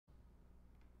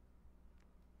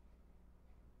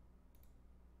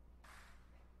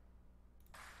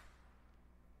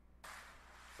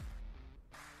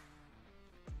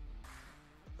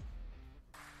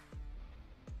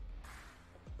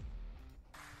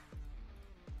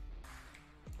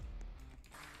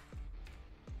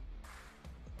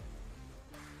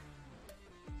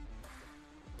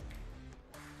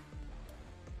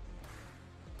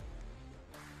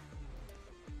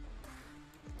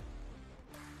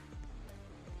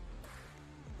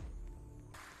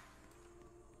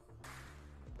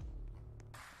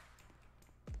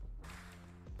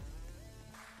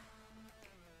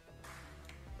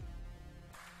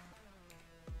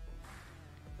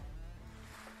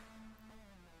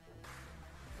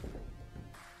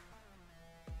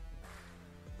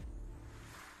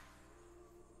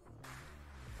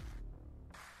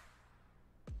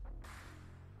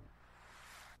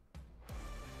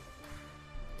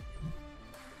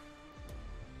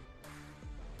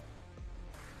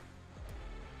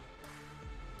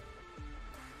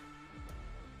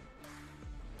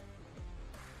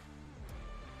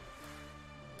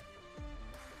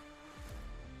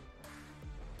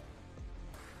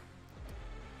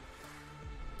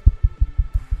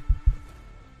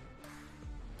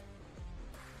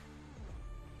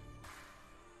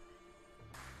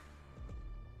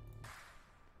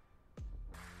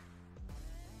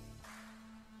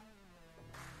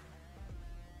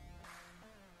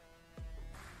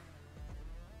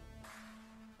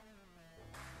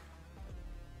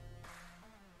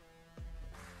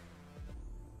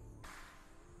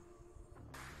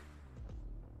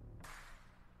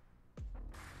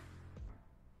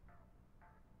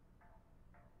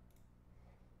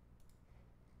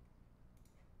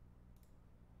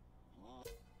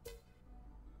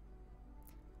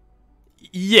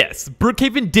Yes,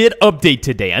 BrookHaven did update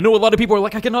today. I know a lot of people are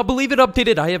like, I cannot believe it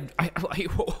updated.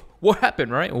 What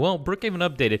happened, right? Well, BrookHaven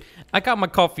updated. I got my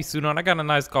coffee suit on. I got a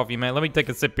nice coffee, man. Let me take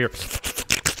a sip here.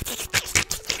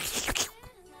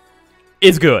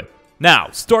 It's good. Now,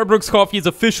 Starbucks coffee is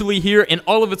officially here in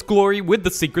all of its glory with the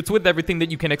secrets, with everything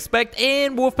that you can expect,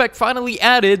 and Wolfpack finally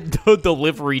added the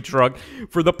delivery truck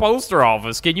for the poster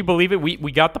office. Can you believe it?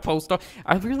 We got the post office.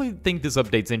 I really think this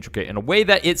update's intricate in a way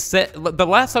that it set, the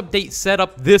last update set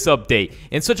up this update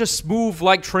in such a smooth,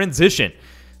 like, transition.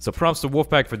 So props to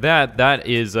Wolfpack for that. That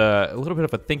is a little bit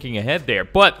of a thinking ahead there,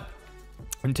 but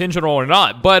intentional or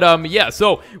not. But yeah,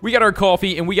 so we got our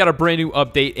coffee and we got a brand new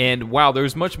update, and wow,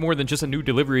 there's much more than just a new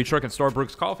delivery truck and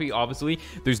Starbucks coffee. Obviously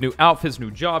there's new outfits, new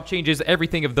job changes,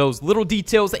 everything of those little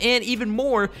details, and even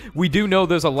more. We do know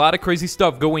there's a lot of crazy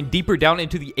stuff going deeper down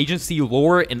into the agency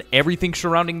lore and everything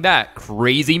surrounding that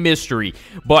crazy mystery.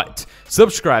 But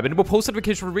subscribe and we'll post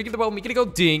notification for ringing the bell, making it go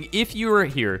ding if you are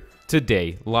here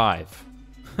today live.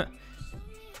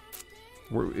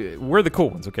 We're the cool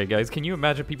ones, okay, guys? Can you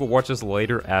imagine people watch this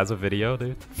later as a video,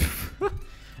 dude?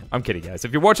 I'm kidding, guys.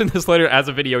 If you're watching this later as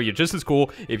a video, you're just as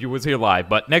cool if you was here live.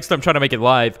 But next time, trying to make it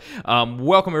live.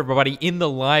 Welcome, everybody, in the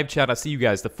live chat. I see you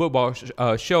guys. The football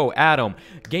show, Adam,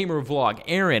 Gamer Vlog,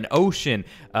 Aaron, Ocean,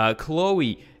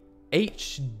 Chloe,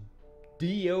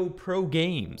 HDO Pro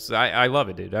Games. I love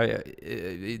it, dude.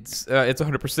 It's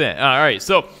 100%. All right,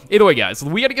 so either way, guys,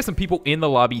 we got to get some people in the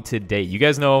lobby today. You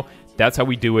guys know that's how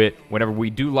we do it. Whenever we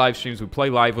do live streams, we play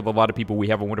live with a lot of people. We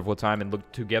have a wonderful time and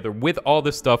look together with all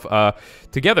this stuff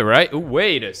together, right? Ooh,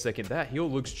 wait a second. That hill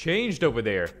looks changed over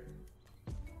there.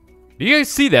 Do you guys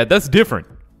see that? That's different.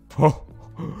 Oh,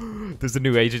 there's a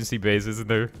new agency base, isn't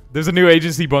there? There's a new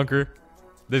agency bunker.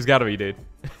 There's gotta be, dude.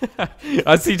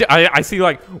 I see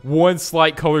like one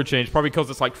slight color change, probably because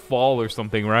it's like fall or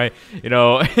something, right? You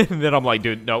know, and then I'm like,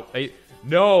 dude, no.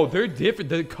 No, they're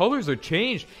different. The colors are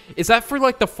changed. Is that for,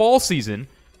 like, the fall season?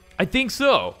 I think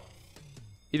so.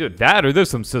 Either that or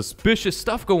there's some suspicious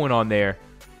stuff going on there.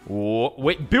 Whoa,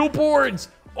 wait, billboards!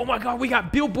 Oh, my God, we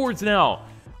got billboards now.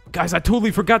 Guys, I totally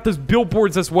forgot there's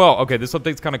billboards as well. Okay, this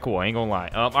update's kind of cool. I ain't gonna lie.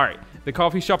 All right, the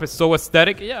coffee shop is so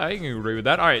aesthetic. Yeah, I can agree with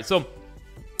that. All right, so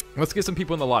let's get some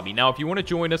people in the lobby. Now, if you want to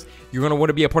join us, you're going to want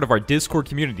to be a part of our Discord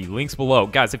community. Links below.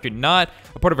 Guys, if you're not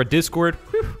a part of our Discord,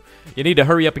 you need to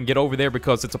hurry up and get over there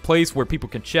because it's a place where people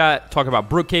can chat, talk about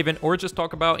BrookHaven, or just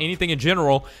talk about anything in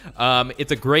general.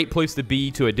 It's a great place to be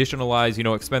to additionalize, you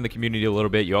know, expand the community a little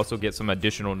bit. You also get some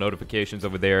additional notifications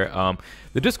over there.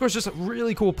 The Discord's just a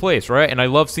really cool place, right? And I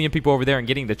love seeing people over there and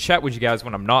getting to chat with you guys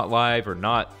when I'm not live or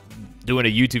not doing a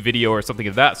YouTube video or something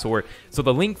of that sort. So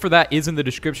the link for that is in the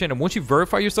description. And once you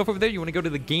verify yourself over there, you want to go to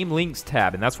the game links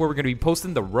tab, and that's where we're going to be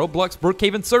posting the Roblox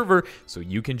BrookHaven server so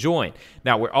you can join.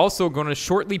 Now, we're also going to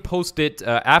shortly post it.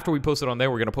 After we post it on there,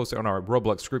 we're going to post it on our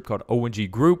Roblox group called ONG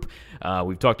Group.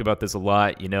 We've talked about this a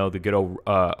lot, you know, the good old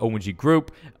ONG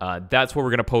Group. That's where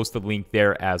we're going to post the link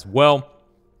there as well.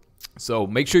 So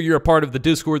make sure you're a part of the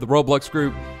Discord, the Roblox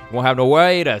group. Won't have no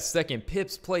wait a second.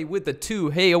 Pips play with the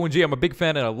 2. Hey, ONG, I'm a big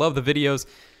fan and I love the videos.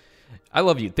 I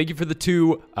love you. Thank you for the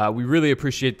 2. We really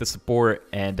appreciate the support.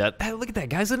 And look at that,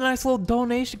 guys. A nice little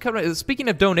donation coming. Speaking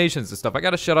of donations and stuff, I got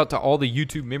to shout out to all the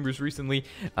YouTube members recently.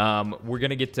 We're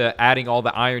going to get to adding all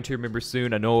the Iron Tier members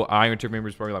soon. I know Iron Tier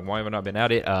members probably like, why have I not been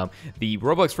at it? The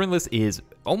Roblox friend list is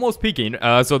almost peaking.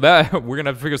 So that we're going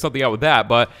to figure something out with that.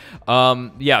 But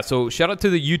yeah, so shout out to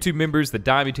the YouTube members, the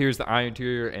Diamond Tiers, the Iron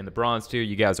Tier, and the Bronze Tier.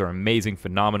 You guys are amazing,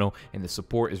 phenomenal. And the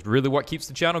support is really what keeps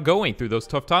the channel going through those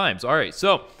tough times. All right,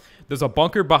 so there's a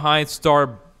bunker behind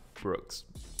Starbucks.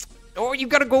 Oh, you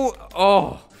gotta go.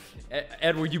 Oh,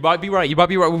 Edward, you might be right. You might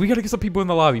be right. We gotta get some people in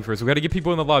the lobby first. We gotta get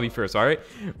people in the lobby first. All right.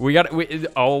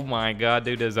 Oh my God,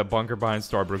 dude, there's a bunker behind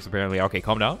Starbucks apparently. Okay,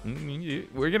 calm down.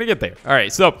 We're gonna get there. All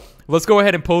right. So let's go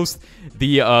ahead and post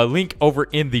the link over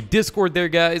in the Discord there,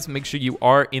 guys. Make sure you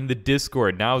are in the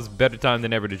Discord. Now is a better time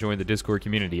than ever to join the Discord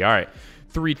community. All right.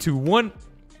 3, 2, 1.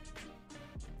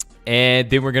 And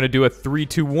then we're going to do a 3,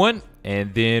 2, 1.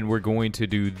 And then we're going to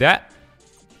do that.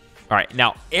 All right.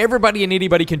 Now, everybody and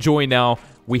anybody can join now.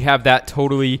 We have that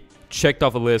totally checked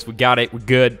off the list. We got it. We're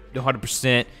good.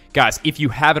 100%. Guys, if you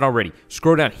haven't already,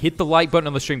 scroll down. Hit the like button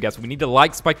on the stream, guys. We need to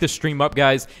like spike this stream up,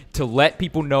 guys, to let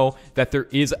people know that there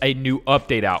is a new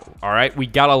update out. All right? We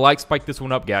got to like spike this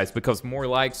one up, guys, because more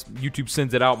likes, YouTube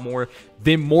sends it out more.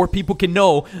 Then more people can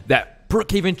know that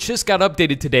BrookHaven just got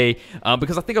updated today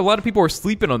because I think a lot of people are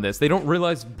sleeping on this. They don't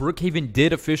realize BrookHaven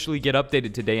did officially get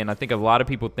updated today, and I think a lot of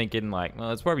people thinking like,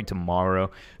 well, it's probably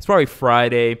tomorrow. It's probably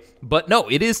Friday. But no,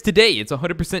 it is today. It's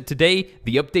 100% today.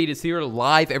 The update is here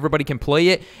live. Everybody can play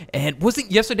it. And wasn't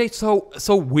yesterday so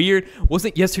weird?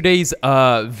 Wasn't yesterday's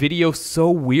video so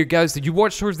weird, guys? Did you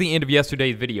watch towards the end of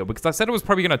yesterday's video? Because I said I was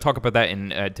probably going to talk about that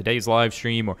in today's live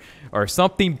stream or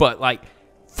something, but like,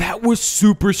 that was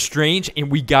super strange, and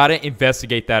we gotta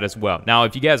investigate that as well. Now,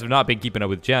 if you guys have not been keeping up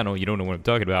with the channel, you don't know what I'm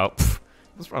talking about.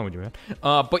 What's wrong with you, man?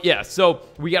 But yeah, so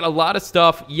we got a lot of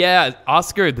stuff. Yeah,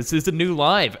 Oscar, this is a new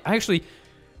live. Actually,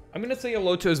 I'm gonna say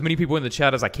hello to as many people in the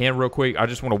chat as I can real quick. I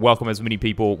just want to welcome as many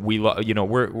people.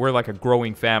 We're like a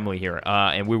growing family here,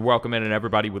 and we're welcoming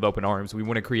everybody with open arms. We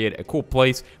want to create a cool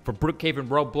place for BrookHaven,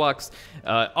 Roblox,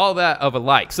 all that of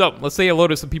alike. So let's say hello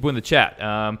to some people in the chat.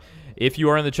 If you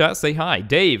are in the chat, say hi.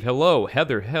 Dave, hello.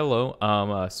 Heather,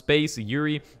 hello. Space,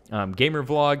 Yuri, Gamer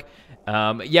Vlog.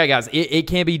 Yeah, guys, it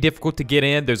can be difficult to get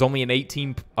in. There's only an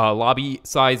 18 lobby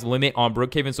size limit on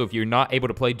BrookHaven, so if you're not able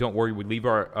to play, don't worry. We leave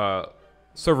our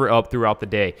server up throughout the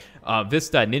day.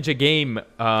 Vista, Ninja Game,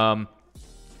 Aliman,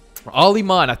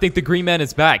 I think the Green Man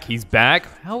is back. He's back?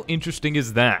 How interesting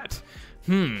is that?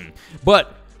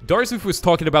 But Darzuf was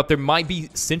talking about there might be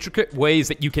intricate ways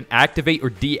that you can activate or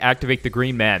deactivate the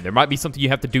Green Man. There might be something you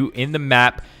have to do in the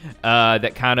map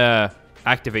that kind of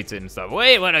activates it and stuff.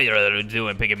 Wait, what are you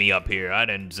doing picking me up here? I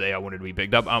didn't say I wanted to be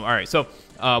picked up. All right, so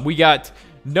we got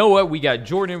Noah, we got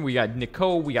Jordan, we got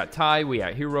Nicole, we got Ty, we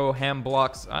got Hero,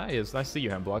 Hamblocks. Yes, I see you,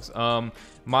 Hamblocks.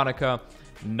 Monica,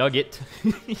 Nugget.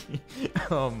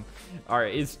 All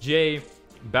right, it's Jay,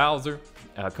 Bowser,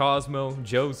 Cosmo,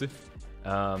 Joseph.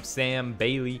 Sam,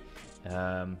 Bailey,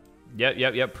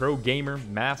 yep, Pro Gamer,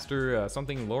 Master,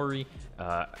 something, Lori,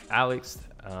 Alex,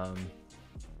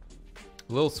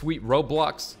 Little Sweet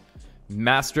Roblox,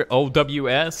 Master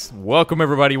OWS. Welcome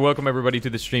everybody to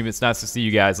the stream. It's nice to see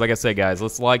you guys. Like I said, guys,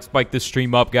 let's spike this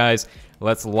stream up, guys.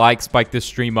 Let's spike this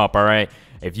stream up, all right?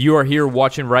 If you are here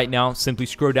watching right now, simply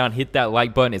scroll down, hit that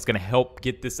like button. It's going to help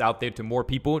get this out there to more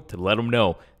people to let them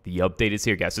know the update is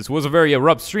here, guys. This was a very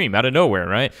abrupt stream out of nowhere,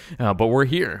 right? But we're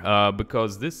here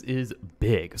because this is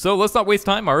big. So let's not waste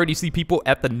time. I already see people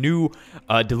at the new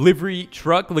delivery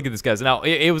truck. Look at this, guys. Now,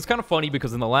 it was kind of funny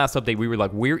because in the last update, we were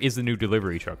like, where is the new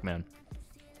delivery truck, man?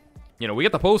 You know, we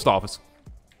got the post office.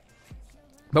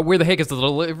 But where the heck is the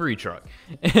delivery truck?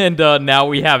 And now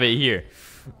we have it here.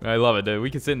 I love it, dude.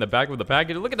 We can sit in the back with the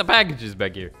package. Look at the packages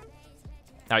back here.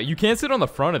 Now, you can't sit on the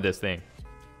front of this thing.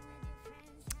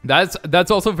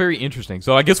 That's also very interesting.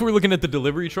 So I guess we're looking at the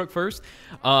delivery truck first.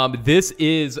 This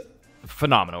is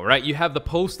phenomenal, right? You have the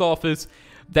post office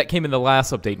that came in the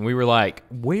last update, and we were like,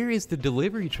 where is the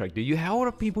delivery truck? How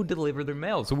do people deliver their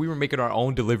mail? So we were making our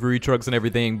own delivery trucks and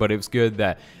everything, but it was good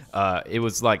that it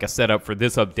was like a setup for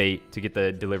this update to get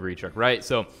the delivery truck, right?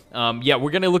 So yeah,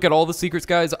 we're gonna look at all the secrets,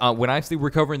 guys. When I say we're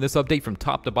covering this update from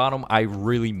top to bottom, I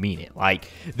really mean it. Like,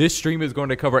 this stream is going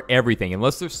to cover everything.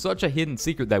 Unless there's such a hidden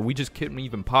secret that we just couldn't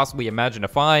even possibly imagine to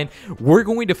find, we're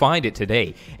going to find it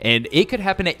today, and it could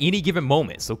happen at any given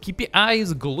moment. So keep your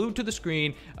eyes glued to the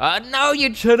screen. No,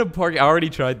 you should have parked. I already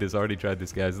tried this,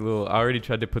 guys. I already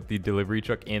tried to put the delivery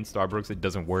truck in Starbucks. It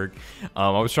doesn't work.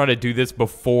 I was trying to do this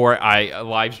before I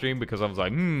live stream because I was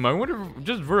like, I wonder,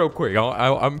 just real quick,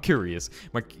 I'm curious.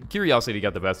 My curiosity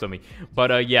got the best of me.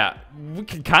 But yeah, we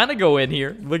can kind of go in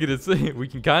here. Look at this. We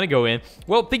can kind of go in.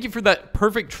 Well, thank you for that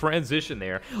perfect transition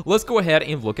there. Let's go ahead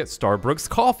and look at Starbucks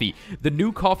Coffee, the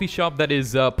new coffee shop that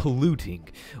is polluting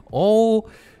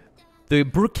all the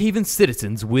BrookHaven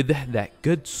citizens with that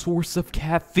good source of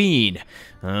caffeine.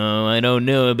 Oh, I don't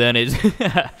know about it.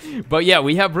 But yeah,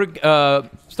 we have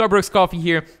Starbucks Coffee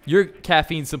here, your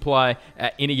caffeine supply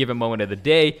at any given moment of the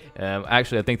day.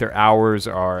 Actually, I think their hours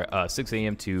are 6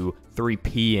 a.m. to 3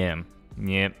 p.m.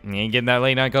 Yep, you ain't getting that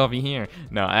late night coffee here.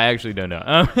 No, I actually don't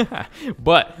know.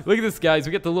 But look at this, guys.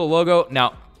 We got the little logo.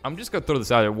 Now, I'm just going to throw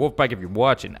this out there. Wolfpack, if you're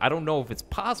watching, I don't know if it's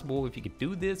possible if you could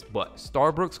do this, but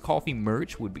Starbucks coffee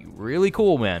merch would be really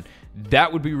cool, man.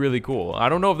 That would be really cool. I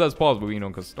don't know if that's possible, you know,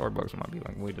 because Starbucks might be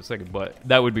like, wait a second, but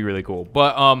that would be really cool.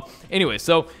 But anyway,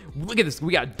 so look at this.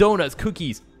 We got donuts,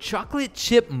 cookies, chocolate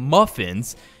chip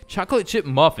muffins.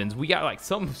 We got like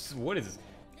some, what is this?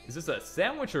 Is this a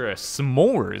sandwich or a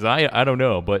s'mores? I don't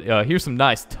know, but here's some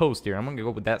nice toast here. I'm gonna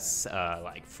go with that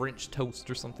like French toast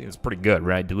or something. It's pretty good,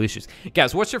 right? Delicious.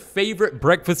 Guys, what's your favorite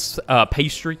breakfast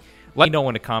pastry? Let me know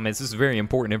in the comments. This is very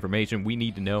important information we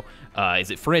need to know. Is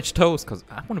it French toast? Because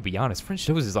I want to be honest, French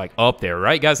toast is like up there,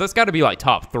 right, guys? That's got to be like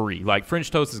top 3. Like,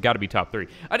 French toast has got to be top 3.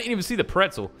 I didn't even see the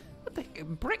pretzel. What the heck?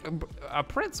 A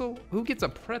pretzel? Who gets a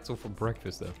pretzel for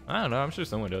breakfast, though? I don't know. I'm sure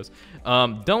someone does.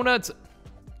 Donuts.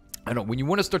 I don't know. When you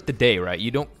want to start the day, right,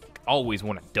 you don't always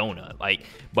want a donut.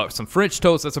 But some French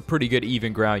toast, that's a pretty good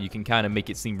even ground. You can kind of make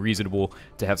it seem reasonable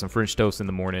to have some French toast in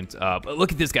the mornings. But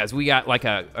look at this, guys. We got like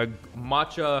a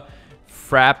matcha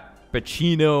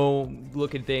frappuccino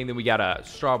looking thing. Then we got a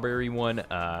strawberry one.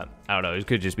 I don't know. It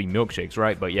could just be milkshakes,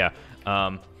 right? But yeah.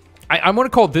 I'm going to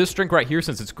call this drink right here,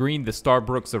 since it's green, the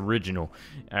Starbucks Original.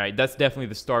 All right, that's definitely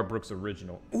the Starbucks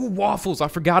Original. Ooh, waffles. I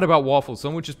forgot about waffles.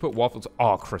 Someone just put waffles.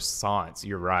 Oh, croissants.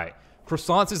 You're right.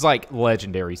 Croissants is like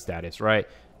legendary status, right?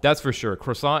 That's for sure.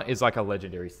 Croissant is like a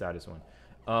legendary status one.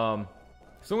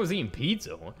 Someone's eating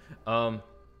pizza. All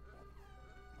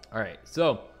right,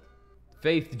 so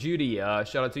Faith, Judy,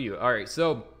 shout out to you. All right,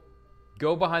 so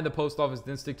go behind the post office,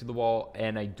 then stick to the wall,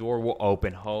 and a door will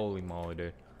open. Holy moly,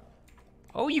 dude.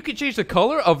 Oh, you can change the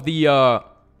color of the,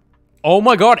 oh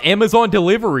my god, Amazon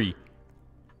delivery.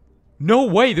 No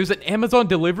way, there's an Amazon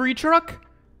delivery truck?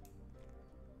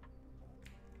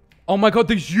 Oh my god,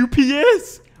 there's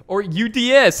UPS or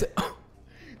UDS.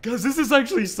 Guys, this is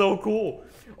actually so cool.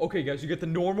 Okay, guys, you get the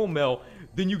normal mail,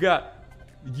 then you got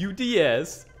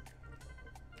UDS.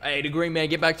 Hey, the green man,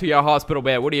 get back to your hospital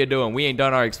bed. What are you doing? We ain't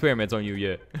done our experiments on you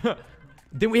yet.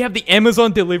 Then we have the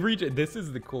Amazon delivery. This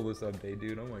is the coolest update,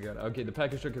 dude. Oh my god. Okay, the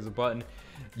package truck has a button.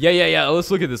 Yeah.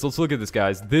 Let's look at this. Let's look at this,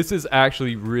 guys. This is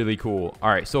actually really cool. All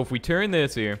right, so if we turn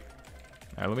this here.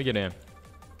 All right, let me get in.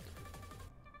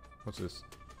 What's this?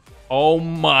 Oh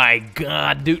my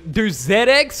god, dude. There's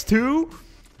ZX too?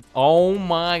 Oh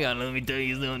my god. Let me tell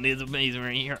you something. This is amazing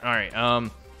right here. All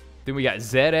right. Then we got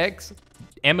ZX.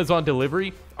 Amazon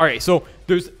delivery. All right, so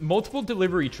there's multiple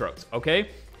delivery trucks, okay?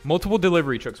 Multiple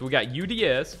delivery trucks. We got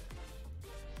UDS,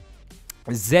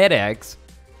 ZX,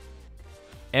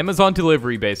 Amazon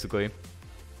delivery, basically,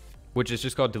 which is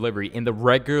just called delivery, in the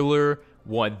regular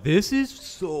one. This is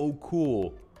so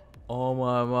cool.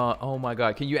 Oh my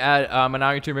god. Can you add an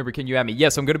Iron Tier member? Can you add me?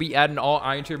 Yes, I'm going to be adding all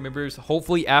Iron Tier members,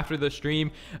 hopefully after the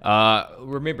stream.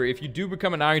 Remember, if you do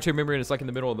become an Iron Tier member and it's like in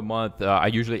the middle of the month, I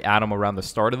usually add them around the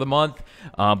start of the month,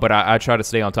 but I try to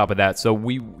stay on top of that. So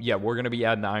we're going to be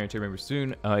adding the Iron Tier members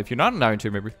soon. If you're not an Iron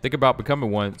Tier member, think about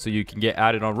becoming one so you can get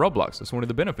added on Roblox. That's one of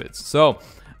the benefits. So,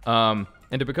 and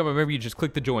to become a member, you just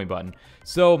click the join button.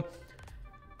 So,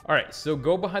 all right, so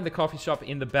go behind the coffee shop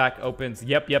in the back, opens.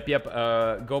 Yep.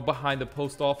 Go behind the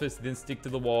post office, then stick to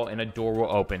the wall, and a door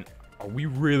will open. Are we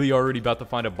really already about to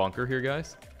find a bunker here,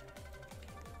 guys?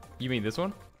 You mean this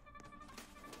one?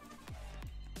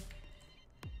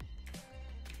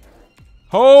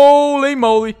 Holy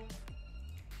moly.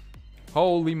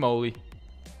 Holy moly.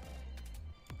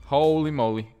 Holy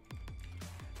moly.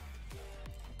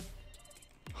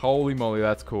 Holy moly,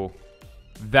 that's cool.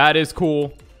 That is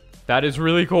cool. That is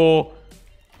really cool.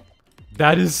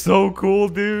 That is so cool,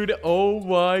 dude. Oh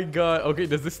my god. Okay,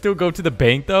 does this still go to the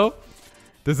bank, though?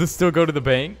 Does this still go to the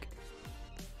bank?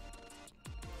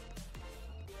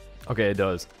 Okay, it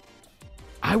does.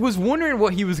 I was wondering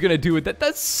what he was going to do with that.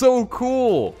 That's so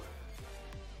cool.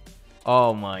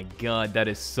 Oh my god, that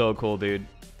is so cool, dude.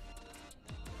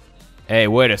 Hey,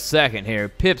 wait a second here.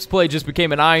 Pips Play just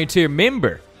became an Iron Tier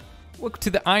member. Welcome to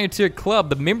the Iron Tier Club,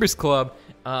 the Members Club.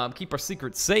 Keep our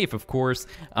secrets safe, of course.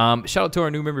 Shout out to our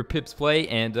new member, Pips Play,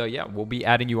 and yeah, we'll be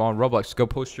adding you on Roblox. Just go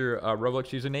post your Roblox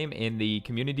username in the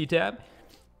community tab.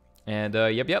 And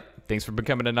yep. Thanks for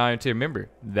becoming an Iron Tier member.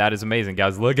 That is amazing,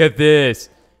 guys. Look at this.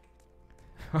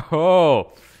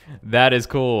 Oh, that is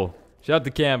cool. Shout out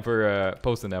to Cam for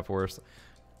posting that for us.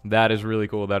 That is really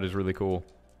cool. That is really cool.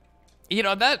 You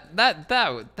know,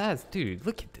 that's dude.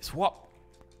 Look at this. What?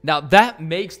 Now that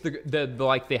makes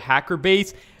the hacker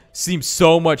base seems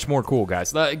so much more cool,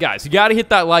 guys. Guys, you gotta hit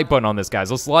that like button on this,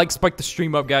 guys. Let's spike the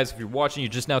stream up, guys. If you're watching, you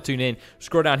just now tuned in,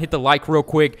 scroll down, hit the like real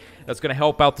quick. That's gonna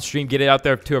help out the stream, get it out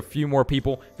there to a few more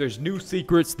people. There's new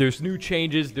secrets, there's new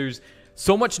changes, there's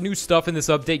so much new stuff in this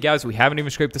update, guys. We haven't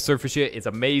even scraped the surface yet. It's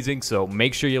amazing, so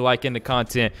make sure you like in the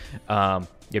content.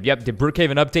 Yep. Did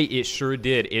BrookHaven update? It sure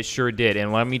did. It sure did.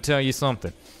 And let me tell you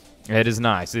something. It is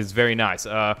nice. It's very nice.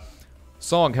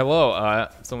 Song, hello.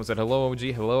 Someone said hello, OG.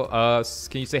 Hello.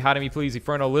 Can you say hi to me, please?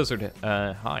 Inferno Lizard.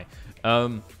 Hi.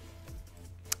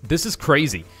 This is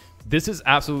crazy. This is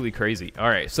absolutely crazy. All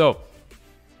right, so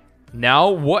now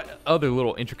what other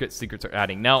little intricate secrets are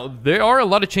adding? Now, there are a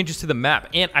lot of changes to the map,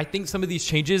 and I think some of these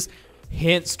changes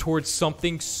hints towards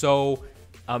something so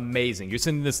amazing. You're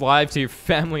sending this live to your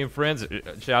family and friends.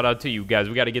 Shout out to you guys.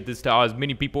 We got to get this to as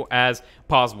many people as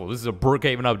possible. This is a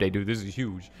BrookHaven update, dude. This is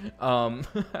huge.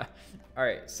 All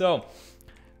right, so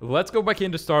let's go back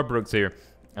into Starbucks here.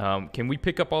 Can we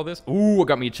pick up all this? Ooh, I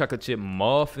got me a chocolate chip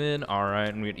muffin. All right,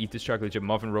 I'm gonna eat this chocolate chip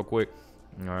muffin real quick.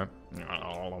 All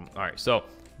right, so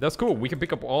that's cool. We can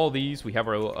pick up all these. We have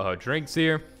our drinks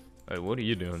here. Hey, what are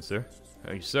you doing, sir?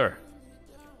 Hey, sir.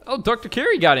 Oh, Dr.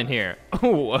 Carey got in here.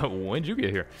 Oh, when'd you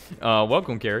get here?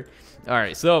 Welcome, Carey. All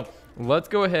right, so let's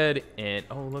go ahead and...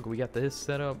 Oh, look, we got this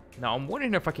set up. Now, I'm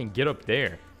wondering if I can get up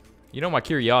there. You know, my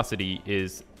curiosity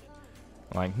is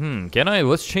like, can I?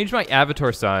 Let's change my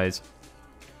avatar size.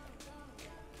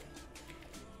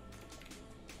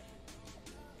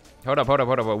 Hold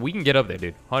up. We can get up there,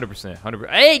 dude. 100%, 100%.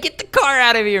 Hey, get the car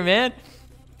out of here, man.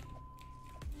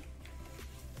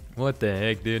 What the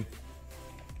heck, dude?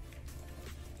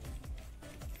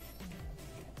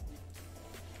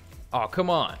 Oh, come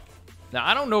on. Now,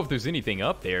 I don't know if there's anything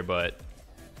up there, but...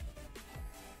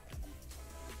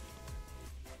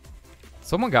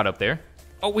 Someone got up there.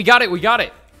 Oh, we got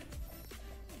it.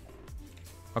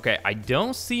 Okay, I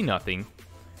don't see nothing.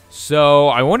 So,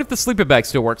 I wonder if the sleeping bag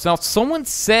still works. Now, someone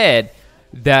said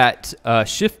that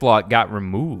shift lock got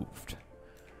removed.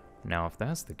 Now, if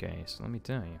that's the case, let me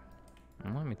tell you.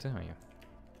 All right,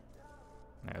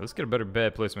 let's get a better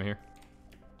bed placement here.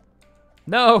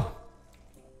 No! I'm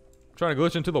trying to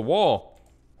glitch into the wall.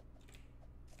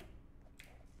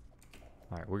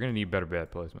 All right, we're going to need better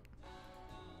bed placement.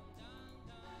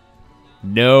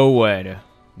 No way.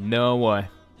 No way.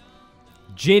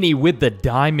 Jenny with the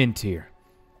diamond tier.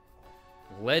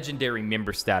 Legendary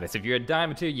member status. If you're a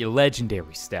diamond tier, you're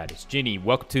legendary status. Jenny,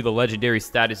 welcome to the legendary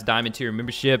status diamond tier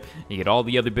membership. You get all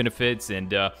the other benefits,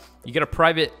 and you get a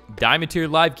private diamond tier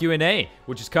live Q&A,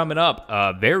 which is coming up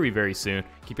very, very soon.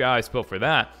 Keep your eyes peeled for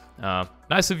that.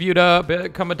 Nice of you to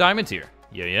become a diamond tier.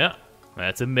 Yeah.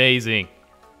 That's amazing.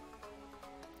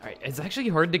 All right, it's actually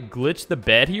hard to glitch the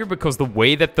bed here because the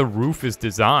way that the roof is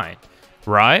designed,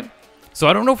 right? So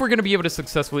I don't know if we're going to be able to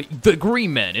successfully... The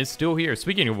green man is still here.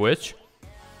 Speaking of which...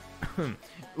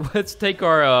 Let's take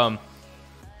our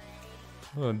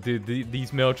oh dude,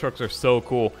 these mail trucks are so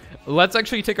cool. Let's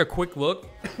actually take a quick look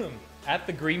at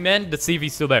the green man to see if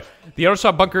he's still there. The auto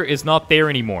shop bunker is not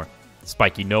there anymore.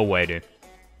 Spiky, no way, dude.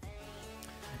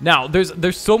 Now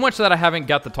there's so much that I haven't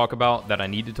got to talk about that I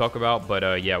need to talk about,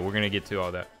 but yeah, we're gonna get to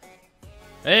all that.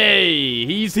 Hey,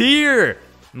 he's here.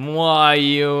 Why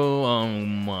you? Oh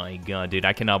my god, dude,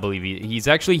 I cannot believe he's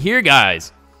actually here,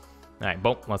 guys. All right,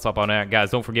 boom, let's hop on that. Guys,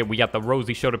 don't forget, we got the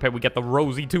Rosie shoulder pad. We got the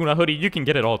Rosie tuna hoodie. You can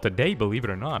get it all today, believe it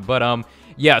or not. But,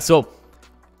 yeah, so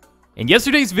in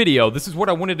yesterday's video, this is what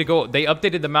I wanted to go. They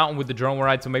updated the mountain with the drone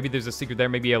ride, so maybe there's a secret there,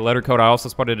 maybe a letter code. I also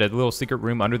spotted a little secret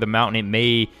room under the mountain.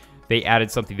 They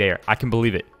added something there. I can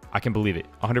believe it.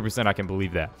 100% I can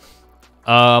believe that.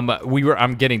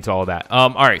 I'm getting to all that.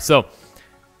 All right, so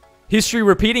history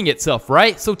repeating itself,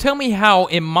 right? So tell me how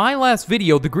in my last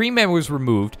video, the green man was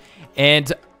removed,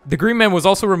 and... The green man was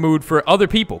also removed for other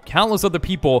people, countless other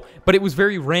people, but it was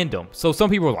very random. So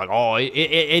some people were like, oh,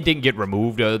 it didn't get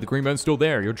removed. The green man's still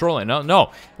there. You're trolling.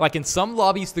 No. Like in some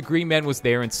lobbies, the green man was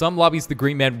there. In some lobbies, the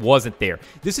green man wasn't there.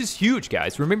 This is huge,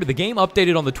 guys. Remember, the game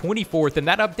updated on the 24th, and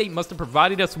that update must have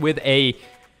provided us with a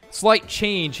slight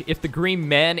change if the green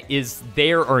man is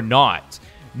there or not.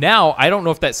 Now, I don't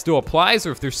know if that still applies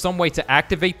or if there's some way to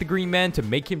activate the green man to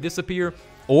make him disappear.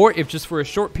 Or if just for a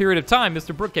short period of time,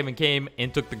 Mr. BrookHaven came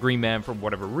and took the green man for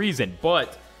whatever reason.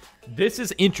 But this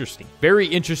is interesting. Very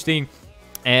interesting.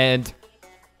 And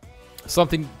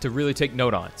something to really take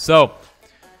note on. So,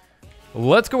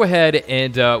 let's go ahead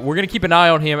and we're going to keep an eye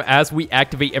on him as we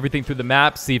activate everything through the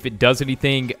map. See if it does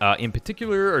anything in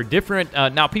particular or different.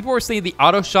 Now, people are saying the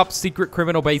auto shop secret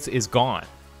criminal base is gone.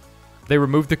 They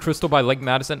removed the crystal by Lake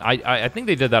Madison. I think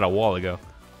they did that a while ago.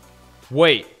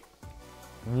 Wait.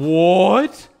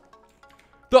 What?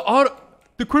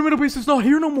 The criminal base is not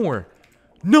here no more.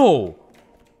 No.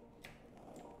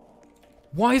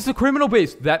 Why is the criminal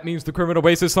base? That means the criminal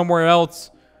base is somewhere else.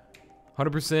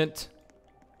 100%.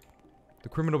 The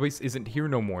criminal base isn't here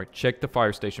no more. Check the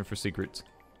fire station for secrets.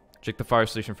 Check the fire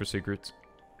station for secrets.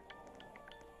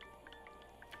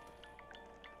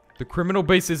 The criminal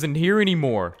base isn't here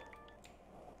anymore.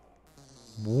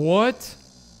 What?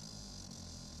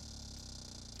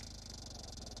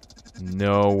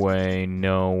 No way,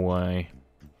 no way.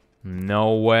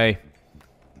 No way.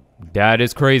 That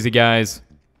is crazy, guys.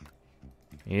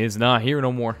 It's not here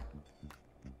no more.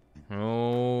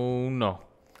 Oh, no.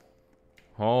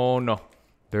 Oh, no.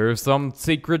 There's some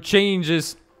secret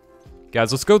changes.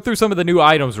 Guys, let's go through some of the new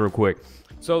items real quick.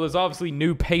 So, there's obviously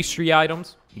new pastry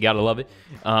items. You gotta love it.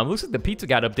 Looks like the pizza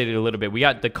got updated a little bit. We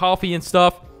got the coffee and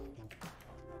stuff.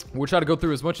 We'll try to go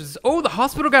through as much as... Oh, the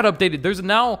hospital got updated. There's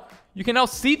now... You can now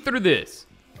see through this.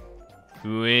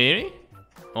 Really?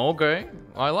 Okay,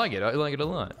 I like it. I like it a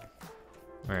lot.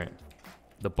 All right,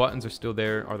 the buttons are still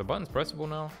there. Are the buttons pressable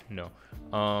now?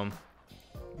 No.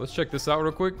 Let's check this out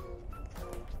real quick.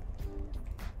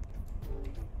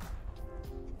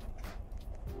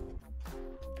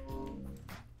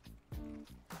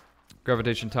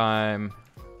 Gravitation time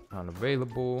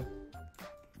unavailable.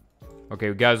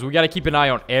 Okay, guys, we got to keep an eye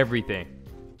on everything.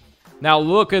 Now,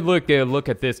 look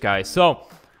at this, guys. So,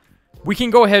 we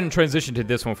can go ahead and transition to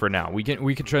this one for now. We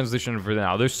can transition for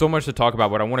now. There's so much to talk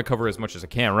about, but I want to cover as much as I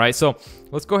can, right? So,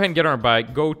 let's go ahead and get on our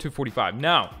bike. Go to 45.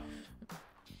 Now,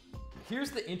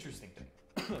 here's the interesting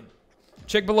thing.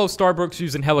 Check below Starbucks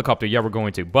using helicopter. Yeah, we're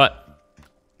going to. But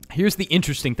here's the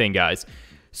interesting thing, guys.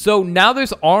 So, now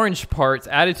there's orange parts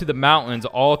added to the mountains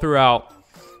all throughout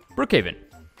BrookHaven.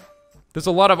 There's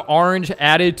a lot of orange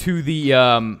added to the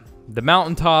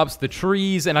mountaintops, the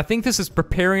trees, and I think this is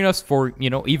preparing us for, you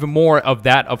know, even more of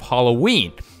that of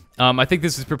Halloween. I think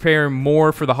this is preparing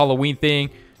more for the Halloween thing.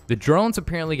 The drones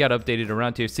apparently got updated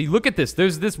around here. See, look at this.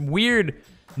 There's this weird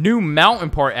new mountain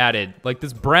part added, like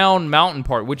this brown mountain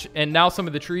part, and now some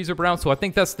of the trees are brown, so I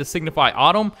think that's to signify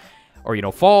autumn, or, you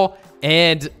know, fall,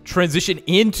 and transition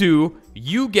into,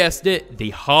 you guessed it,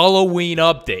 the Halloween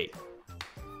update.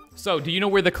 So, do you know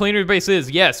where the cleaner base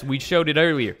is? Yes, we showed it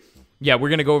earlier. Yeah, we're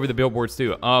gonna go over the billboards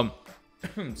too.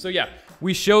 So yeah,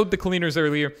 we showed the cleaners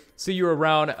earlier. See you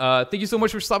around. Thank you so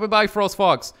much for stopping by, Frost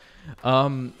Fox.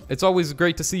 It's always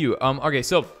great to see you. Okay,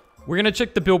 so we're gonna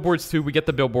check the billboards too. We get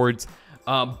the billboards,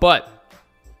 but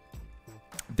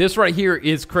this right here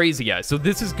is crazy, guys. So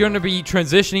this is gonna be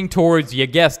transitioning towards, you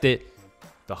guessed it,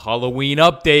 the Halloween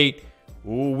update.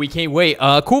 Ooh, we can't wait.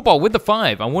 Cool Ball with the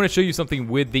 5. I want to show you something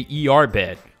with the ER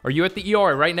bed. Are you at the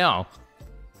ER right now?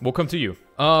 We'll come to you.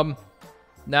 Now,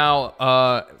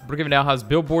 BrookHaven now has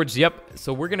billboards. Yep.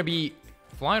 So we're going to be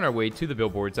flying our way to the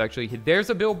billboards, actually. There's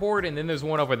a billboard, and then there's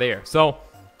one over there. So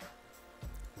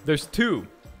there's 2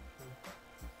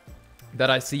 that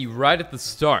I see right at the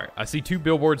start. I see 2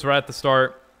 billboards right at the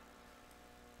start.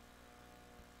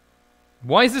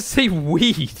 Why does it say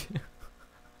weed?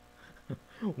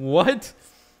 What?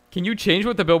 Can you change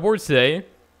what the billboards say?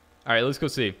 All right, let's go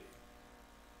see.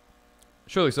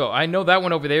 Surely so. I know that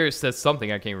one over there says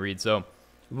something I can't read, so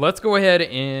let's go ahead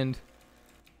and...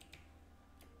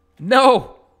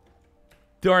 No!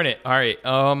 Darn it. All right,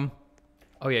 oh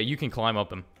yeah, you can climb up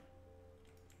them.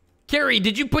 Carrie,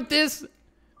 did you put this?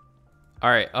 All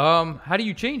right, how do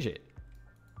you change it?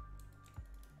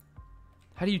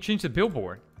 How do you change the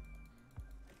billboard?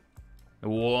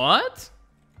 What?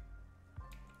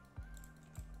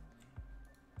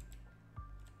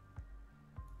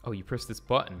 Oh, you press this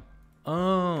button.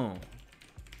 Oh.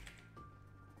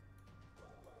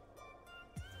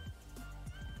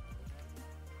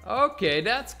 Okay,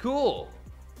 that's cool.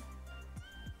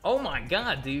 Oh my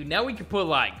god, dude. Now we can put,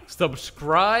 like,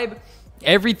 subscribe,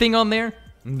 everything on there.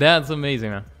 That's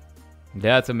amazing, man.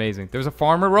 That's amazing. There's a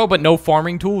farmer row, but no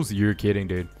farming tools. You're kidding,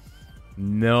 dude.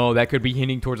 No, that could be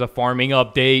hinting towards a farming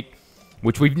update,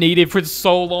 which we've needed for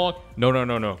so long.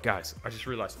 No. Guys, I just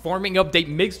realized. Farming update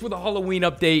mixed with a Halloween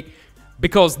update,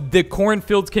 because the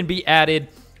cornfields can be added.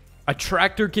 A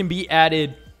tractor can be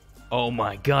added. Oh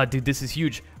my god, dude, this is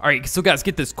huge. All right, so guys,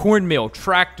 get this. Corn mill,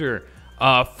 tractor,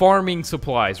 farming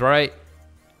supplies, right?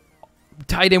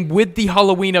 Tied in with the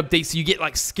Halloween update, so you get,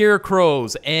 like,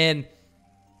 scarecrows and...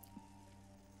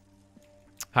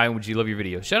 Hi, would you love your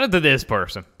video? Shout out to this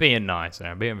person. Being nice,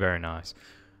 man. Being very nice.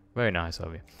 Very nice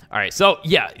of you. All right, so,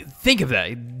 yeah, think of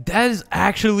that. That is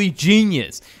actually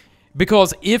genius.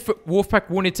 Because if Wolfpack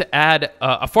wanted to add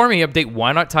a farming update,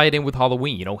 why not tie it in with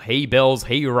Halloween? You know, hay bales,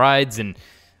 hay rides, and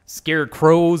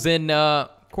scarecrows and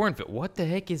cornfield. What the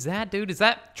heck is that, dude? Is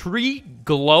that tree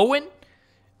glowing?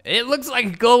 It looks like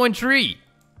a glowing tree.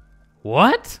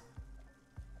 What?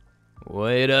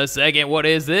 Wait a second. What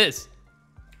is this?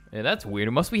 Yeah, that's weird.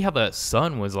 It must be how the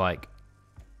sun was like.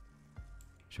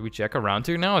 Should we check around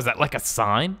here now? Is that like a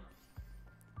sign?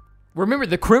 Remember,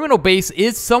 the criminal base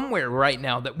is somewhere right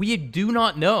now that we do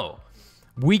not know.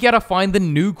 We gotta find the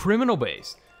new criminal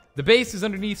base. The base is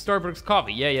underneath Starbucks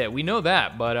Coffee. Yeah, we know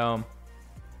that, but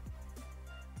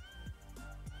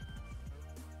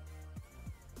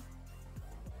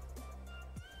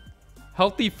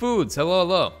healthy foods.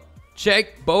 Hello.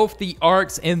 Check both the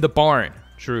arcs and the barn.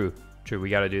 True. We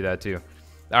gotta do that too.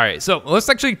 All right, so let's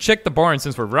actually check the barn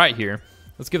since we're right here.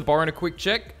 Let's give the barn a quick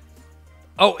check.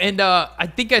 Oh, and I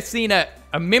think I've seen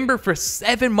a member for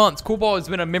 7 months. Cool Ball has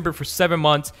been a member for 7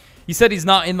 months. He said he's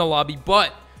not in the lobby,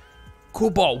 but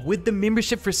Cool Ball with the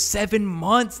membership for 7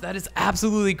 months. That is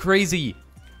absolutely crazy.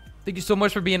 Thank you so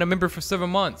much for being a member for 7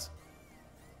 months.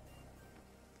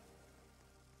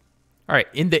 All right,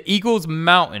 in the Eagles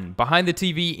Mountain, behind the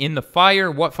TV, in the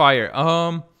fire. What fire?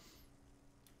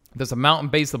 There's a mountain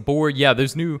base, the board. Yeah,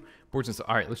 there's new boards and stuff.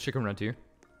 All right, let's check around here.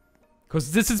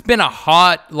 Because this has been a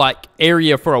hot, like,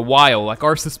 area for a while. Like,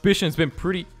 our suspicion's been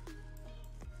pretty...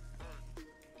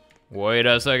 Wait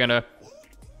a second.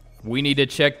 We need to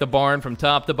check the barn from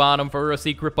top to bottom for a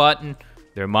secret button.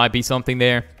 There might be something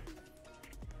there.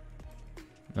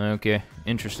 Okay,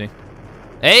 interesting.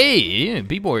 Hey,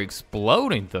 people are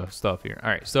exploding stuff here. All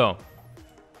right, so.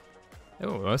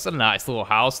 Oh, that's a nice little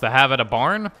house to have at a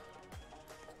barn.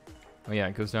 Oh, yeah,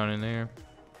 it goes down in there.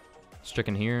 Let's check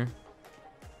in here.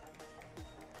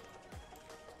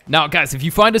 Now, guys, if you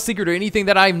find a secret or anything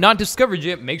that I have not discovered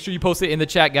yet, make sure you post it in the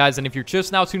chat, guys. And if you're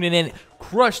just now tuning in,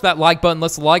 crush that like button.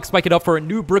 Let's spike it up for a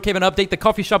new BrookHaven update. The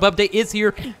coffee shop update is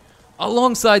here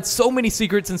alongside so many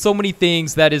secrets and so many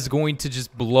things that is going to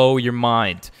just blow your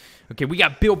mind. Okay, we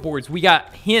got billboards. We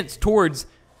got hints towards,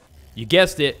 you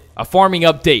guessed it, a farming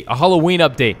update, a Halloween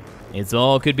update. It's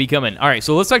all could be coming. All right,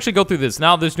 so let's actually go through this.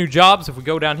 Now, there's new jobs. If we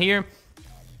go down here,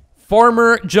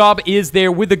 farmer job is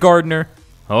there with the gardener.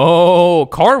 Oh,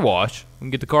 car wash. We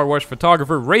can get the car wash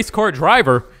photographer. Race car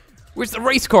driver. Where's the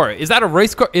race car? Is that a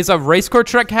race car? Is a race car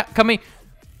truck coming?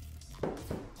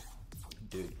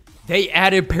 Dude, they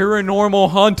added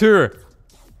paranormal hunter.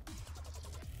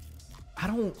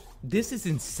 This is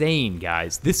insane,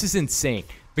 guys. This is insane.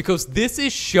 Because this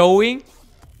is showing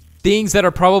things that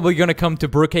are probably going to come to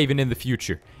BrookHaven in the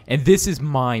future. And this is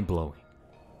mind-blowing.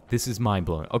 This is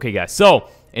mind-blowing. Okay, guys. So,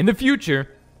 in the future,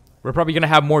 we're probably going to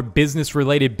have more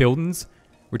business-related buildings.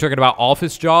 We're talking about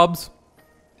office jobs.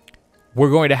 We're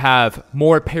going to have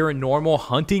more paranormal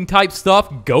hunting type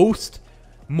stuff. Ghost.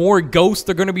 More ghosts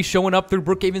are going to be showing up through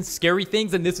BrookHaven. Scary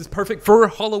things. And this is perfect for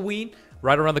Halloween.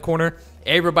 Right around the corner.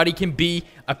 Everybody can be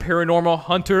a paranormal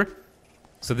hunter.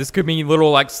 So this could mean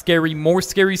little, like, more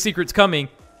scary secrets coming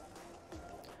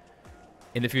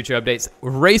in the future updates.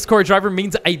 Race car driver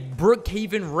means a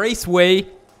BrookHaven raceway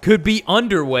could be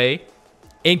underway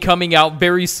and coming out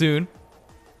very soon.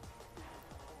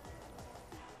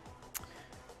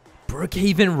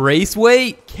 BrookHaven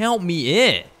Raceway? Count me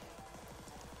in.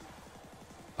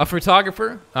 A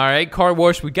photographer. All right, car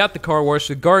wash. We got the car wash.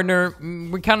 The gardener,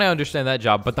 we kind of understand that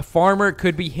job. But the farmer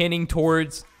could be hinting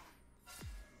towards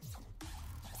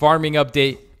farming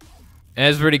update.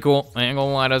 That's pretty cool. I ain't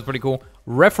gonna lie, that's pretty cool.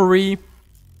 Referee.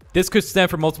 This could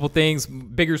stand for multiple things.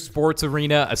 Bigger sports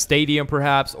arena, a stadium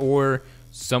perhaps, or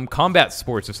some combat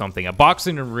sports or something, a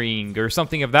boxing ring or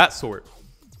something of that sort.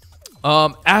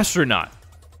 Astronaut.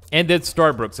 And then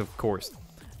Starbucks, of course.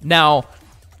 Now,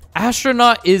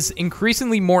 astronaut is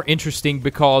increasingly more interesting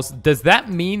because does that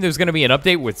mean there's going to be an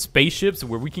update with spaceships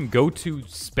where we can go to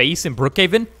space in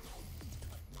BrookHaven?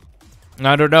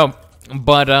 I don't know,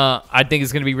 but I think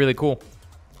it's going to be really cool.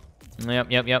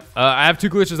 Yep. I have two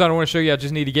glitches I don't want to show you. I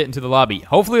just need to get into the lobby.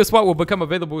 Hopefully a spot will become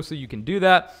available so you can do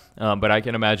that. But I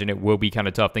can imagine it will be kind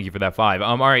of tough. Thank you for that 5.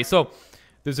 All right, so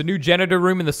there's a new janitor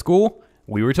room in the school.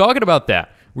 We were talking about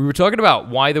that. We were talking about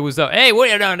why there was a... Hey, what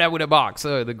are you doing there with a box?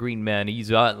 The green man, he's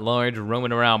at large,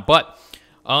 roaming around. But,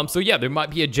 so yeah, there might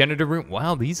be a janitor room.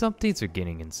 Wow, these updates are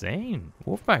getting insane.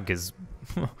 Wolfpack is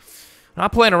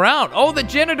not playing around. Oh, the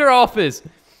janitor office.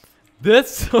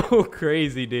 That's so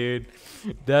crazy, dude.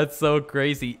 That's so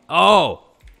crazy. Oh.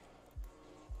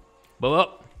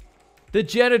 Well, the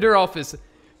janitor office.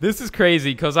 This is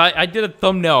crazy because I did a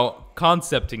thumbnail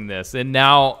concepting this. And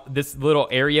now this little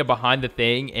area behind the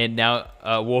thing. And now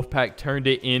Wolfpack turned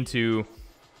it into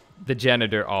the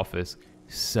janitor office.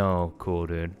 So cool,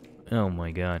 dude. Oh,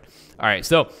 my God. All right,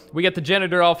 so we got the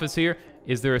janitor office here.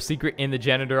 Is there a secret in the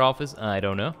janitor office? I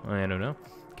don't know.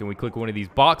 Can we click one of these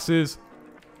boxes?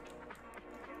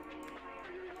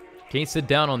 Can't sit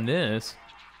down on this.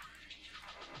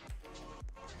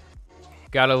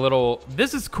 Got a little...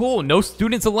 This is cool. No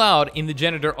students allowed in the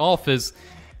janitor office.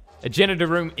 A janitor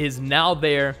room is now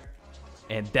there.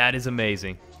 And that is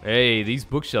amazing. Hey, these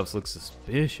bookshelves look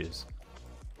suspicious.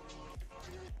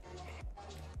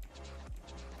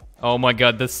 Oh my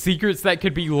God. The secrets that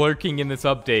could be lurking in this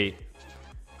update.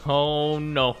 Oh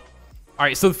no. All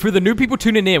right, so for the new people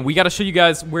tuning in, we got to show you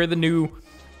guys where the new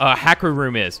hacker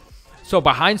room is. So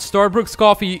behind Starbucks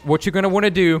Coffee, what you're going to want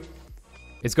to do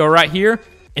is go right here.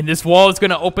 And this wall is going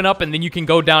to open up, and then you can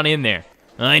go down in there.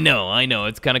 I know.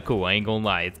 It's kind of cool. I ain't going to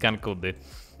lie. It's kind of cool, dude.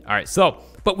 All right, so,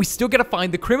 but we still got to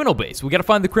find the criminal base. We got to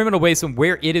find the criminal base and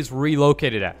where it is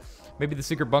relocated at. Maybe the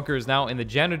secret bunker is now in the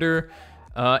janitor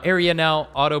area now.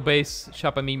 Auto base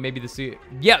shop, I mean, maybe the...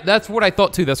 Yeah, that's what I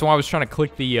thought, too. That's why I was trying to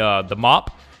click the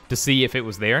mop to see if it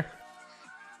was there.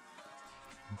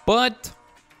 But...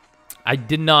 I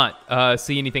did not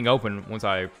see anything open once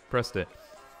I pressed it.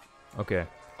 Okay.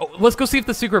 Oh, let's go see if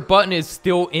the secret button is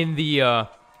still in the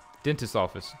dentist's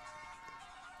office.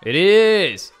 It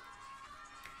is.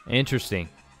 Interesting.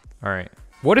 All right.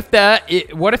 What if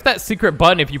that secret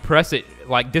button, if you press it,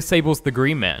 like disables the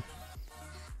green man?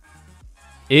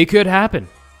 It could happen.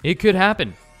 It could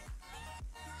happen.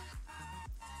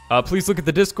 Please look at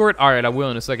the Discord. All right, I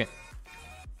will in a second.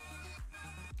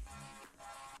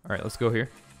 All right, let's go here.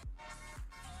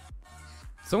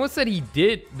 Someone said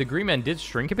the green man did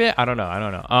shrink a bit. I don't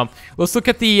know. Let's look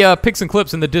at the pics and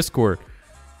clips in the Discord.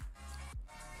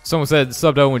 Someone said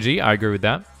sub to ONG. I agree with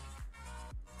that.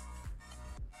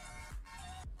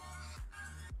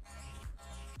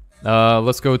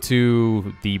 Let's go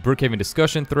to the BrookHaven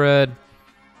discussion thread.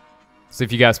 See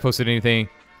if you guys posted anything.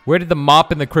 Where did the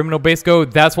mop in the criminal base go?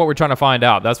 That's what we're trying to find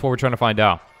out.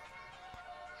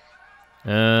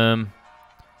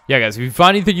 Yeah, guys, if you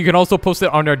find anything, you can also post it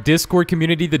on our Discord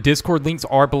community. The Discord links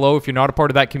are below. If you're not a part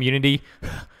of that community,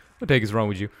 what the heck is wrong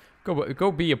with you?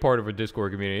 Go be a part of a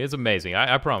Discord community. It's amazing.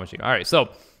 I promise you. All right,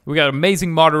 so we got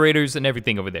amazing moderators and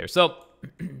everything over there. So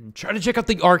try to check out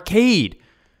the arcade.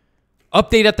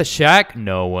 Update at the shack?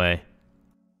 No way.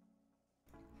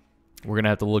 We're going to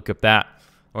have to look up that.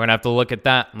 We're going to have to look at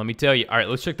that. Let me tell you. All right,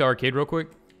 let's check the arcade real quick.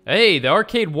 Hey, the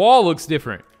arcade wall looks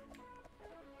different.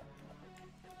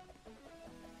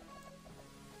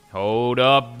 Hold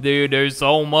up, dude. There's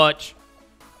so much.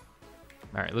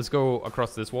 All right, let's go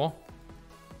across this wall.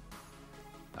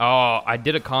 Oh, I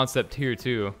did a concept here,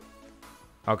 too.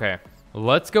 Okay,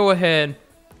 let's go ahead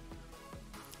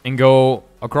and go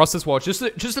across this wall just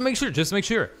to make sure.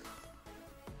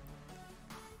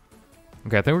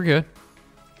 Okay, I think we're good.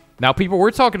 Now, people,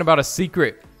 we're talking about a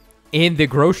secret in the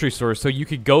grocery store, so you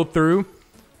could go through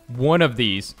one of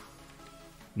these.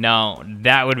 Now,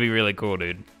 that would be really cool,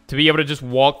 dude. To be able to just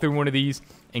walk through one of these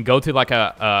and go to like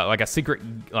a secret,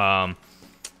 I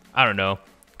don't know,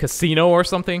 casino or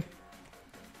something.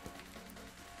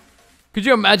 Could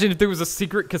you imagine if there was a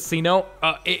secret casino?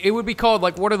 It would be called,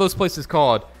 like, what are those places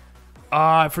called?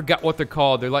 I forgot what they're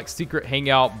called. They're like secret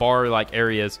hangout bar like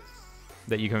areas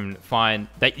that you can find.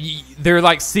 They're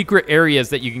like secret areas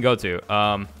that you can go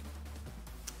to.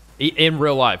 In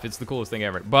real life, it's the coolest thing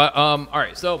ever. But all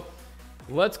right, so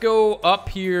let's go up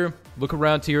here. Look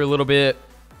around here a little bit.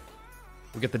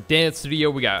 We got the dance studio.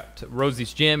 We got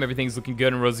Rosie's gym. Everything's looking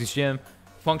good in Rosie's gym.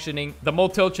 Functioning. The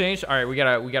motel changed. All right, we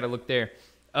gotta look there.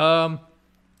 You're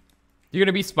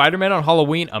gonna be Spider-Man on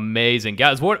Halloween. Amazing,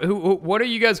 guys. What are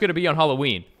you guys gonna be on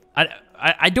Halloween?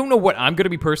 I don't know what I'm gonna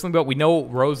be personally, but we know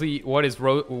Rosie.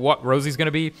 What Rosie's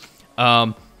gonna be.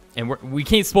 And we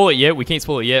can't spoil it yet.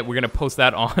 We're gonna post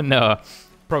that on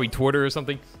probably Twitter or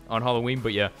something on Halloween.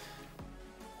 But yeah.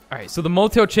 All right, so the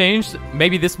motel changed.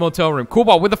 Maybe this motel room. Cool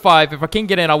Ball with a 5. If I can't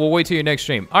get in, I will wait till your next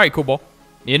stream. All right, Cool Ball.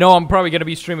 You know I'm probably going to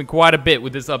be streaming quite a bit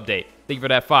with this update. Thank you for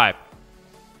that 5.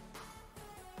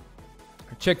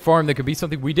 Check farm. There could be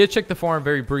something. We did check the farm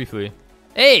very briefly.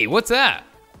 Hey, what's that?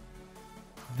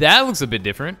 That looks a bit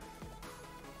different.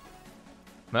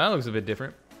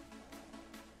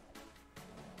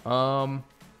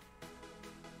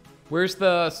 Where's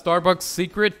the Starbucks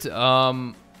secret?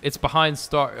 It's behind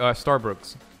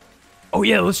Starbucks. Oh,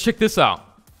 yeah, let's check this out.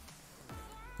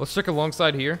 Let's check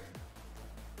alongside here.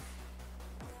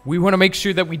 We want to make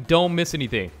sure that we don't miss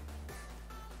anything.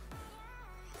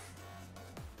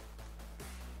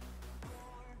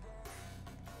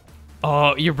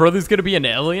 Oh, your brother's going to be an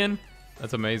alien?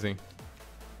 That's amazing.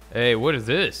 Hey, what is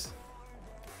this?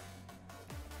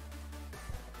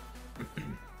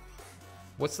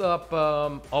 What's up,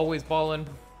 Always Ballin'?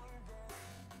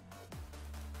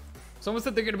 Someone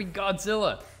said they're going to be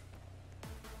Godzilla.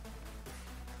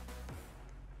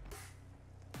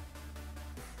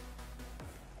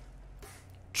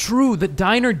 True, the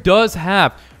diner does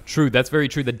have... True, that's very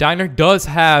true. The diner does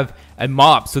have a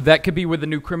mop, so that could be where the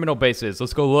new criminal base is.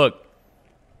 Let's go look.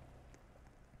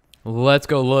 Let's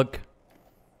go look.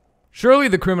 Surely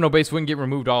the criminal base wouldn't get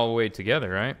removed all the way together,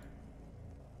 right?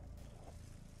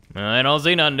 I don't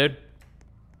see none, dude.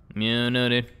 Yeah, no,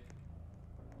 dude.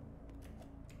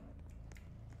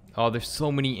 Oh, there's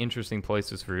so many interesting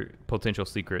places for potential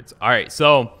secrets. All right,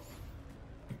 so...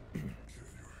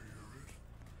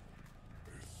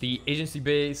 the agency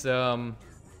base,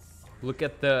 look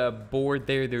at the board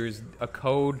there. There's a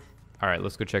code. All right,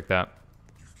 let's go check that.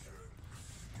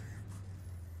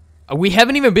 We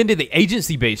haven't even been to the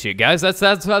agency base yet, guys.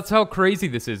 That's how crazy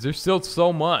this is. There's still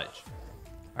so much.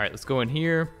 All right, let's go in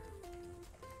here.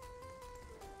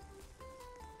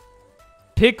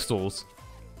 Pixels.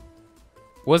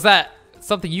 Was that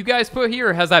something you guys put here,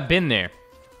 or has that been there?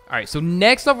 All right, so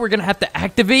next up, we're going to have to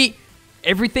activate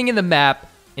everything in the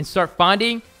map and start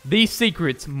finding these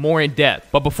secrets more in depth.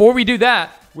 But before we do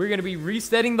that, we're going to be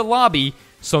resetting the lobby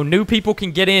so new people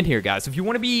can get in here, guys. If you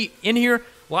want to be in here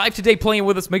live today playing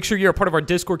with us, make sure you're a part of our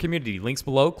Discord community. Links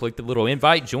below. Click the little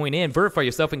invite, join in, verify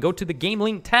yourself, and go to the Game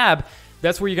Link tab.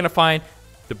 That's where you're going to find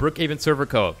the BrookHaven server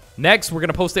code. Next, we're going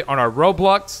to post it on our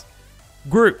Roblox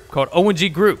group called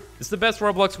ONG Group. It's the best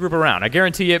Roblox group around. I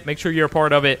guarantee it. Make sure you're a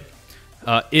part of it.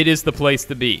 It is the place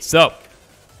to be. So,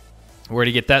 we're going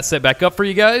to get that set back up for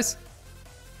you guys.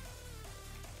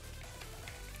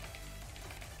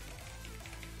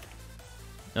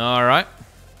 All right.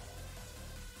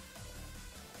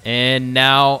 And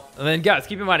now, and then guys,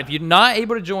 keep in mind, if you're not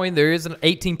able to join, there is an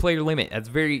 18-player limit. That's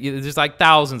there's like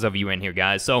thousands of you in here,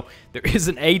 guys. So there is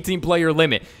an 18-player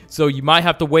limit. So you might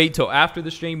have to wait till after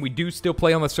the stream. We do still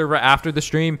play on the server after the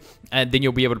stream, and then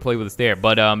you'll be able to play with us there.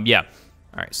 But yeah.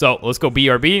 All right, so let's go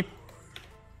BRB.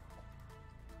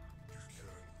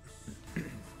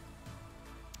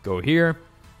 Go here.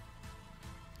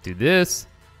 Do this.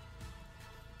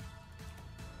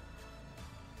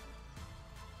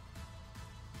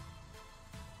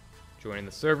 Joining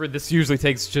the server. This usually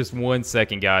takes just 1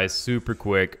 second, guys. Super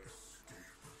quick.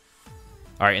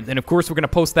 All right, and then, of course, we're going to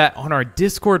post that on our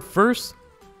Discord first.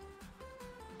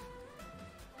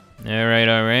 All right,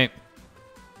 all right.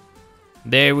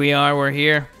 There we are. We're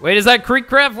here. Wait, is that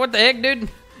Creekcraft? What the heck, dude?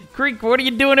 Creek, what are you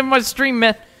doing in my stream,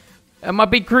 man? That might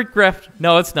be Creekcraft.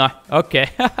 No, it's not. Okay.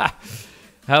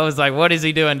 I was like, what is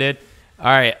he doing, dude? All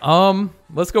right.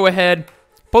 Let's go ahead.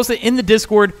 Post it in the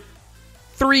Discord.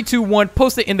 3, 2, 1.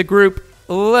 Post it in the group.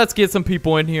 Let's get some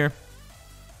people in here.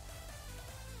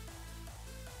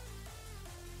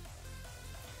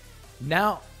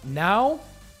 Now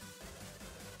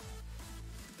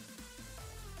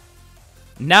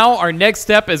our next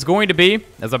step is going to be,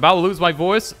 as I'm about to lose my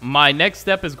voice, my next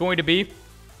step is going to be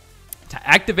to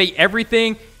activate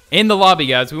everything in the lobby,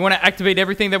 guys. We want to activate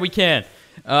everything that we can.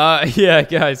 Yeah,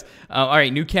 guys. All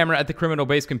right, new camera at the criminal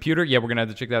base computer. Yeah, we're going to have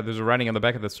to check that out. There's a writing on the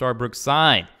back of the Starbrook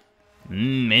sign.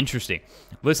 Interesting.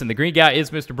 Listen, the green guy is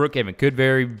Mr. BrookHaven. Could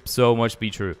very so much be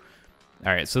true.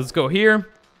 All right, so let's go here.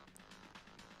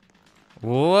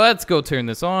 Let's go turn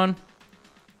this on.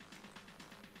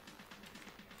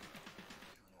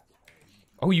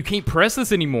 Oh, you can't press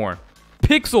this anymore.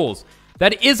 Pixels.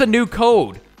 That is a new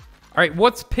code. All right,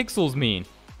 what's pixels mean?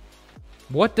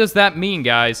 What does that mean,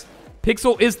 guys?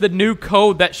 Pixel is the new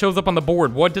code that shows up on the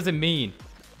board. What does it mean?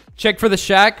 Check for the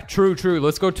shack. True, true.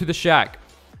 Let's go to the shack.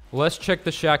 Let's check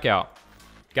the shack out.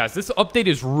 Guys, this update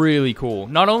is really cool.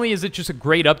 Not only is it just a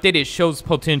great update, it shows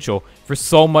potential for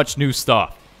so much new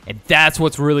stuff. And that's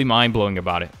what's really mind-blowing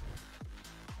about it.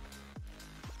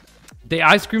 The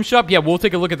ice cream shop? Yeah, we'll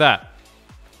take a look at that.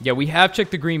 Yeah, we have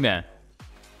checked the green man.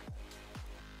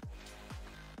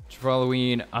 For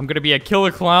Halloween, I'm going to be a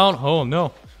killer clown. Oh, no.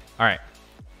 All right.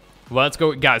 Let's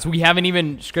go. Guys, we haven't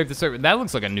even scraped the server. That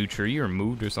looks like a new tree or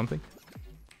moved or something.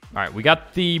 All right, we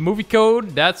got the movie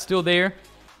code. That's still there.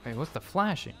 Hey, what's the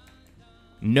flashing?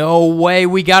 No way.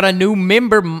 We got a new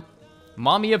member.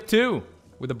 Mommy of 2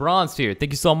 with a bronze tier.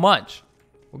 Thank you so much.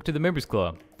 Welcome to the members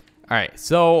club. All right,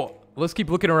 so let's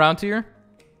keep looking around here.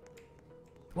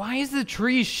 Why is the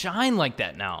tree shine like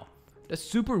that now? That's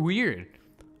super weird.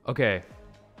 Okay.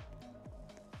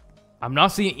 I'm not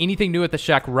seeing anything new at the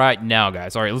shack right now,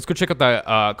 guys. All right, let's go check out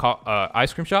the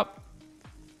ice cream shop.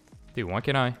 Dude, why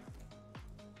can't I?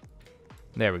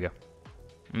 There we go.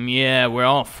 Yeah, we're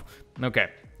off. Okay.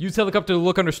 Use helicopter to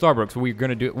look under Starbucks. We're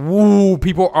going to do it. Woo,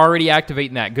 people are already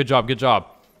activating that. Good job, good job.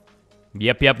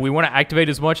 Yep, yep. We want to activate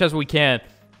as much as we can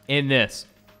in this.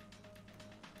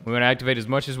 We want to activate as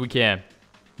much as we can.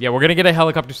 Yeah, we're going to get a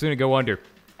helicopter soon to go under.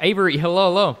 Avery, hello,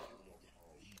 hello.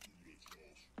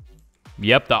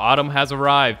 Yep, the autumn has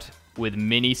arrived with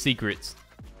many secrets.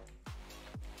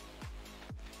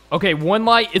 Okay, one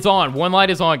light is on. One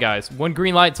light is on, guys. One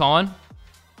green light's on.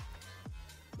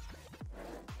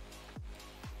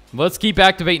 Let's keep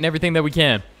activating everything that we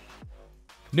can.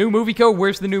 New movie code?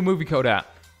 Where's the new movie code at?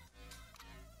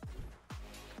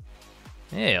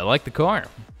 Hey, I like the car.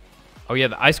 Oh, yeah,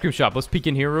 the ice cream shop. Let's peek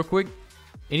in here real quick.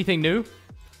 Anything new?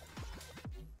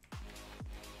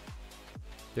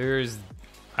 There's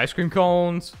ice cream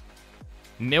cones,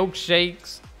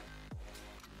 milkshakes.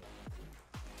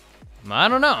 I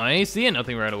don't know. I ain't seeing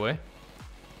nothing right away.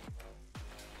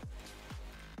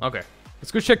 Okay.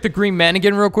 Let's go check the green man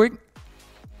again real quick.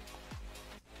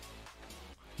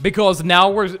 Because now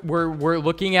we're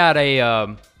looking at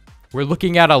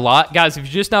a lot. Guys, if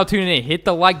you're just now tuning in, hit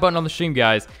the like button on the stream,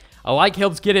 guys. A like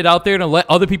helps get it out there and let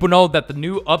other people know that the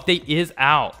new update is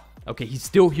out. Okay, he's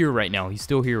still here right now. He's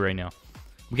still here right now.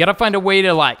 We gotta find a way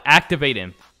to, like, activate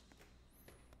him.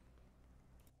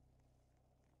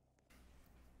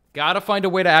 Gotta find a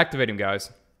way to activate him,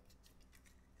 guys.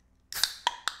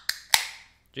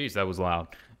 Jeez, that was loud.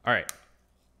 All right.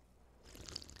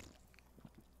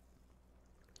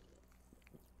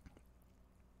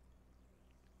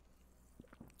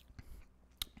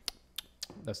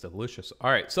 That's delicious. All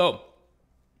right, so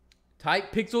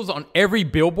type pixels on every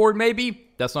billboard, maybe?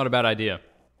 That's not a bad idea.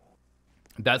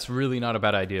 That's really not a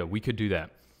bad idea. We could do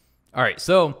that. All right,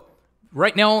 so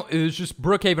right now it's just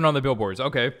BrookHaven on the billboards.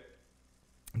 Okay.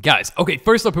 Guys, okay,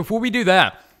 first up, before we do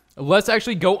that, let's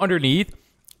actually go underneath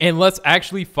and let's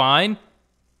actually find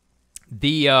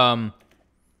the,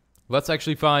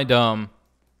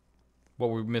 what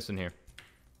we're missing here.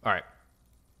 All right.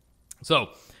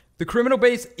 So, the criminal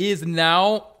base is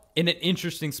now in an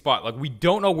interesting spot. Like, we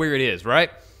don't know where it is, right?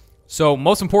 So,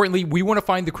 most importantly, we want to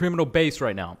find the criminal base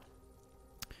right now.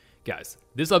 Guys,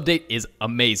 this update is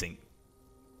amazing.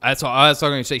 That's all I'm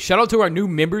going to say. Shout out to our new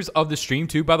members of the stream,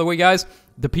 too, by the way, guys.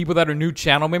 The people that are new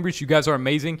channel members, you guys are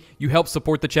amazing. You help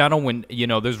support the channel when, you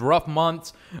know, there's rough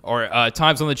months or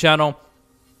times on the channel.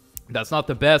 That's not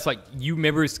the best. Like, you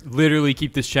members literally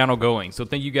keep this channel going. So,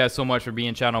 thank you guys so much for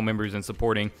being channel members and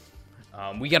supporting.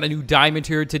 We got a new diamond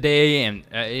here today, and,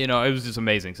 you know, it was just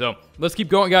amazing. So, let's keep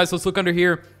going, guys. Let's look under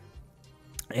here.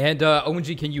 And,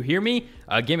 OMG, can you hear me?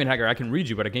 Gaming Hacker, I can read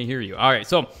you, but I can't hear you. All right,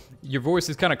 so your voice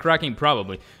is kind of cracking,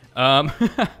 probably.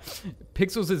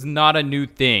 Pixels is not a new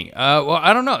thing. Well,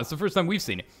 I don't know. It's the first time we've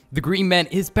seen it. The green man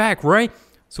is back, right?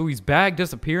 So he's back,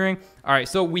 disappearing. All right,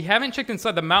 so we haven't checked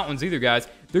inside the mountains either, guys.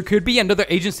 There could be another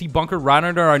agency bunker right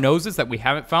under our noses that we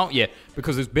haven't found yet,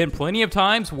 because there's been plenty of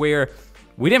times where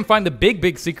we didn't find the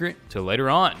big secret till later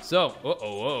on. So,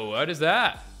 whoa, what is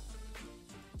that?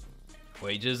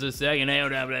 Wait just a second. All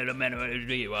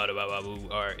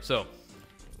right, so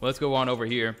let's go on over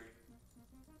here.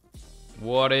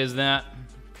 What is that?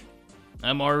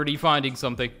 I'm already finding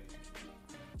something.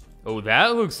 Oh,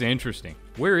 that looks interesting.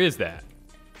 Where is that?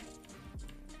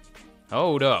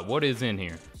 Hold up. What is in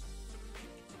here?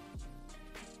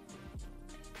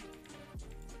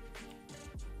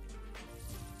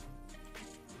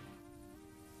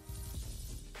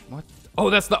 What? Oh,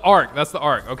 that's the Ark. That's the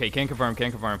Ark. Okay, can confirm.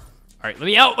 All right, let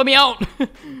me out.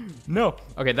 No.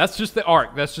 Okay, that's just the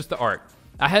Ark. That's just the Ark.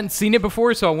 I hadn't seen it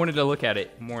before, so I wanted to look at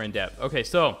it more in depth. Okay,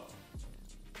 so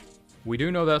we do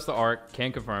know that's the Ark.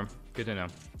 Can confirm. Good to know.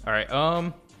 All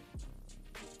right,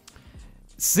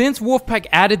 since Wolfpack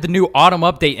added the new autumn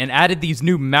update and added these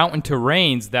new mountain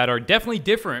terrains that are definitely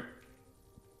different,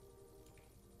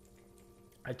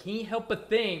 I can't help but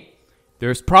think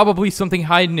there's probably something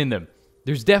hiding in them.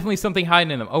 There's definitely something hiding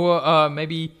in them. Oh,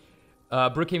 maybe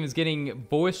BrookHaven's getting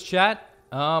voice chat.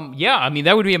 Yeah, I mean,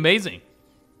 that would be amazing.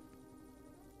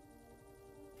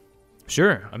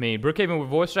 Sure. I mean, BrookHaven with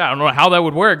voice chat. I don't know how that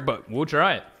would work, but we'll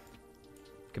try it.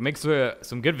 Can make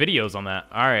some good videos on that.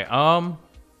 All right.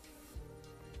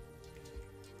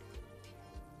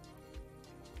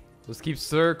 Let's keep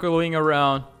circling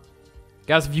around.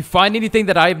 Guys, if you find anything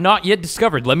that I have not yet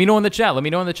discovered, let me know in the chat. Let me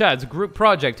know in the chat. It's a group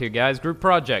project here, guys. Group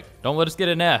project. Don't let us get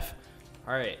an F.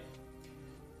 All right.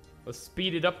 Let's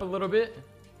speed it up a little bit.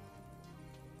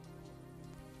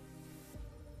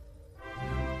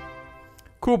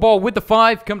 Cool Ball with the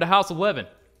 5. Come to House 11.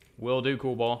 Will do,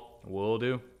 Cool Ball. Will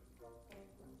do.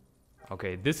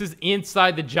 Okay, this is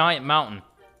inside the giant mountain.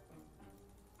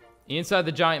 Inside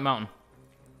the giant mountain.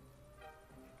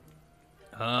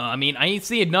 I mean, I ain't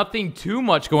seeing nothing too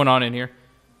much going on in here.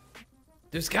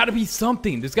 There's got to be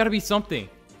something. There's got to be something.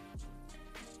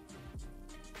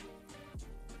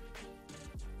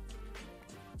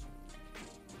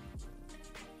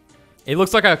 It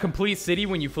looks like a complete city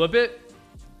when you flip it.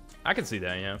 I can see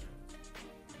that, yeah.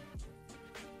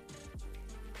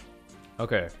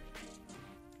 Okay.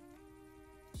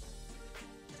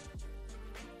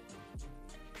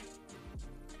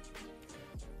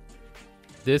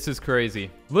 This is crazy.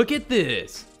 Look at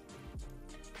this.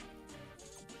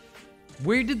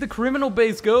 Where did the criminal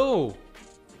base go?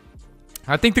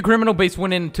 I think the criminal base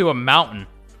went into a mountain.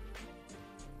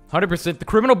 100%. The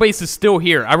criminal base is still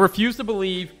here. I refuse to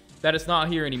believe that it's not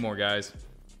here anymore, guys.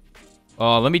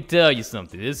 Oh, let me tell you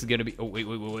something. This is gonna be. Oh, wait.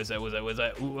 What's that?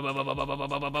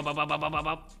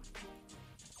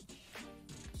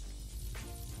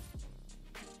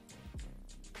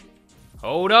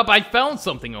 Hold up. I found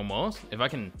something almost. If I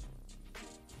can.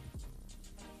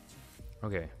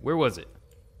 Okay, where was it?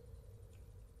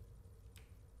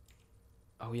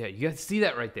 Oh, yeah. You guys see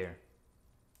that right there?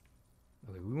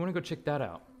 Okay, we want to go check that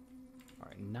out. All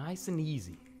right, nice and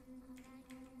easy.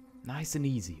 Nice and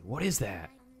easy. What is that?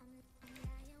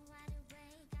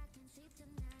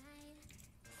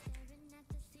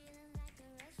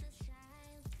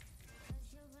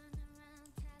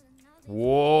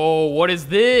 Whoa, what is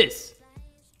this?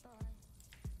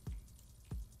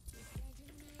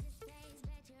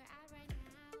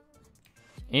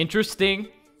 Interesting.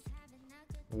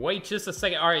 Wait just a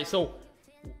second. All right, so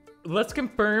let's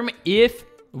confirm if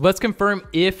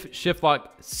shift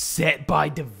lock set by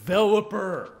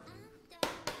developer.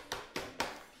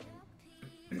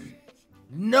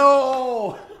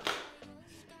 No.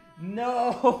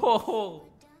 No.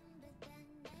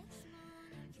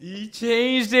 He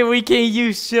changed it. We can't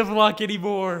use shift lock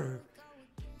anymore.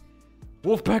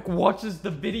 Wolfpack watches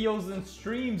the videos and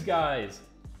streams, guys.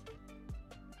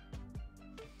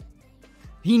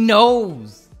 He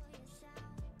knows.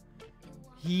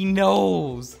 He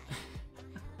knows.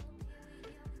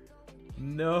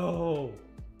 No.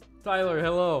 Tyler,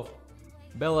 hello.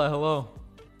 Bella, hello.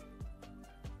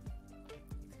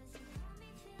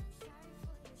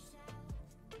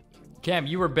 Cam,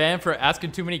 you were banned for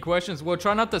asking too many questions. Well,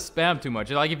 try not to spam too much.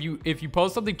 Like if you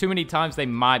post something too many times, they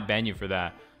might ban you for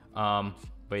that.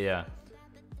 But yeah.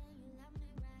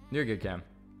 You're good, Cam.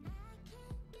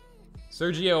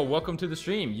 Sergio, welcome to the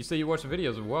stream. You say you watch the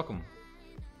videos. Welcome.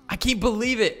 I can't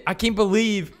believe it. I can't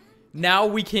believe now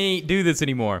we can't do this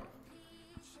anymore.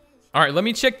 All right, let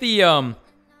me check the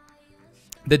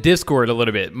Discord a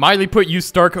little bit. Miley put use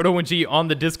star code ONG on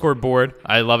the Discord board.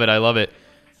 I love it. I love it.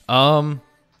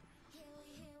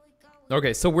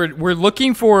 Okay, so we're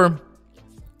looking for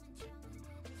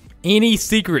any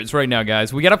secrets right now,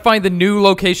 guys. We gotta find the new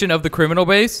location of the criminal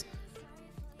base.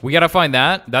 We gotta find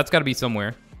that. That's gotta be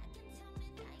somewhere.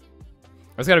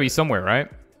 That's gotta be somewhere, right?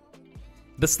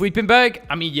 The sleeping bag?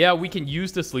 I mean, yeah, we can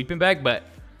use the sleeping bag, but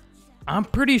I'm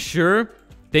pretty sure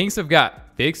things have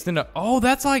got fixed in the... Oh,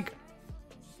 that's like...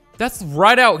 That's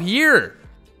right out here.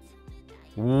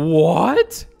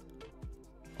 What?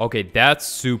 Okay, that's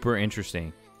super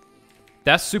interesting.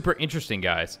 That's super interesting,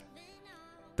 guys.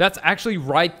 That's actually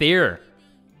right there.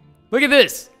 Look at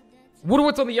this.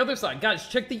 What's on the other side? Guys,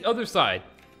 check the other side.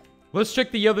 Let's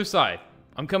check the other side.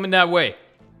 I'm coming that way.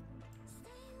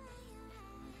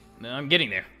 No, I'm getting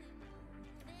there.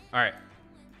 All right.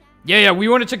 Yeah, we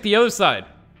want to check the other side.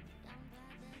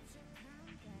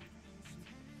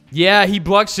 Yeah, he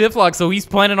blocked shift lock, so he's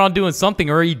planning on doing something,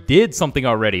 or he did something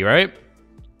already, right?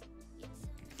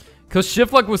 Because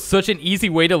shift lock was such an easy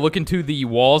way to look into the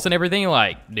walls and everything.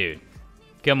 Like, dude,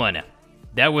 come on now.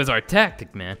 That was our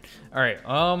tactic, man. All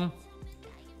right,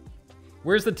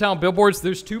 where's the town billboards?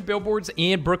 There's 2 billboards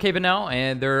in BrookHaven now,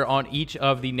 and they're on each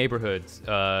of the neighborhoods,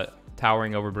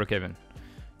 towering over BrookHaven.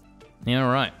 Yeah,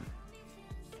 all right.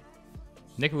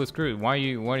 Nicholas Cruz, why are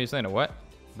you saying it? What?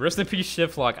 Rest in peace,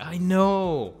 shift lock. I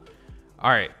know. All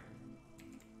right.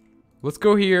 Let's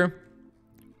go here.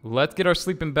 Let's get our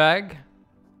sleeping bag.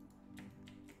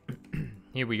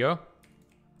 Here we go.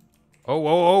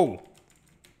 Oh.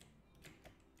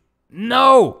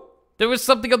 No! There was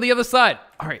something on the other side.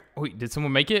 All right. Wait, did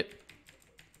someone make it?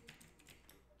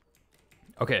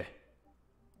 Okay.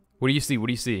 What do you see? What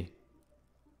do you see?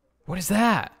 What is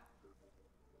that?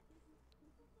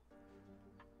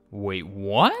 Wait,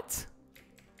 what?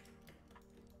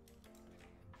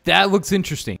 That looks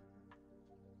interesting.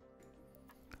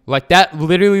 Like, that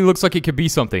literally looks like it could be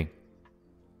something.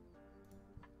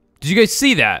 Did you guys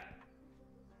see that?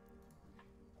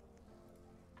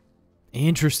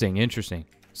 Interesting.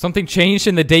 Something changed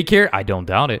in the daycare? I don't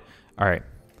doubt it. All right.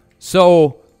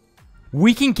 So,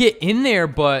 we can get in there,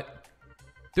 but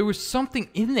there was something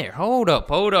in there. Hold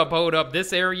up.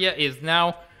 This area is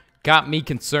now got me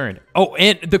concerned. Oh,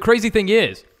 and the crazy thing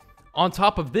is, on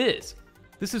top of this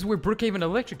is where BrookHaven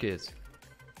Electric is.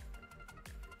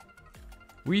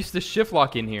 We used to shift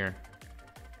lock in here.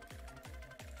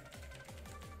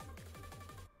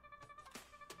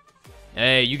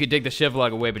 Hey, you can take the shift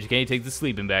lock away, but you can't take the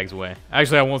sleeping bags away.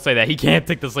 Actually, I won't say that. He can't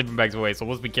take the sleeping bags away, so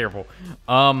let's be careful.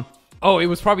 Oh, it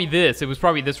was probably this. It was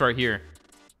probably this right here.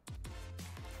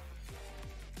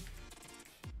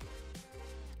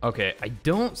 Okay, I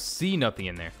don't see nothing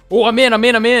in there. Oh, I'm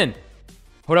in.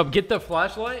 Hold up, get the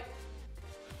flashlight.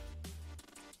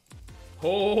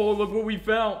 Oh, look what we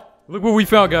found. Look what we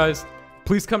found, guys.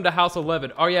 Please come to house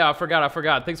 11. Oh, yeah, I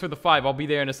forgot. Thanks for the 5. I'll be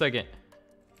there in a second.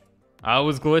 I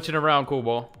was glitching around, cool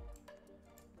ball.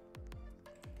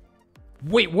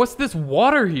 Wait, what's this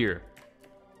water here?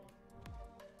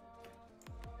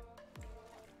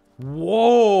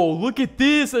 Whoa, look at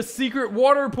this. A secret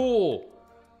water pool.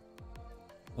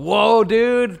 Whoa,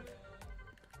 dude.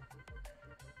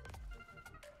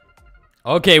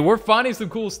 Okay, we're finding some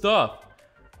cool stuff.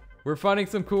 We're finding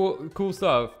some cool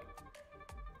stuff.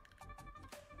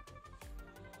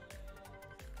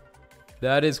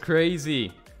 That is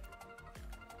crazy.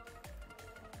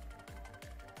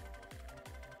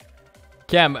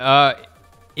 Cam,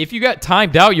 if you got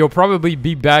timed out, you'll probably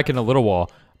be back in a little while.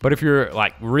 But if you're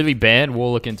like really banned,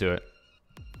 we'll look into it.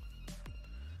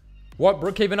 What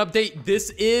BrookHaven update? This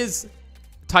is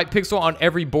type pixel on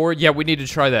every board. Yeah, we need to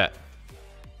try that.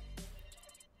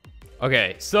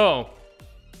 Okay, so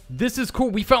this is cool.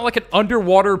 We found like an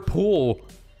underwater pool.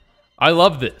 I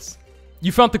love this.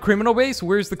 You found the criminal base?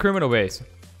 Where's the criminal base?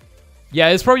 Yeah,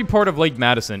 it's probably part of Lake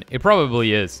Madison. It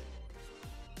probably is.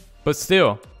 But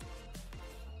still.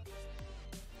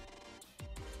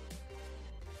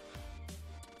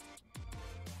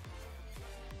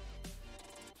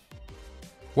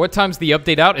 What time's the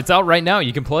update out? It's out right now.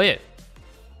 You can play it.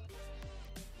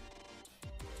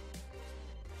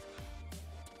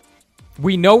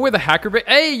 We know where the hacker base...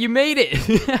 Hey, you made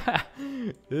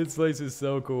it! This place is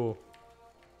so cool.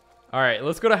 All right,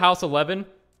 let's go to House 11.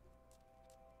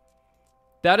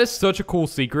 That is such a cool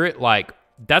secret. Like,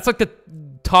 that's like the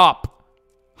top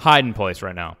hiding place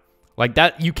right now. Like,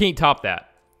 that, you can't top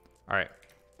that. All right,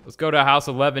 let's go to House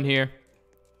 11 here.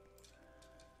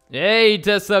 Hey,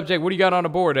 test subject, what do you got on the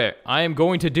board there? I am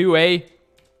going to do a...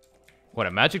 What,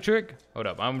 a magic trick? Hold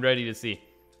up, I'm ready to see.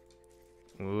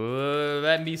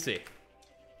 Let me see.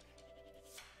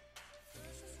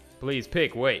 Please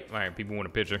pick, wait. All right, people want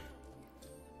a picture.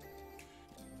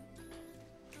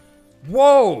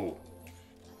 Whoa!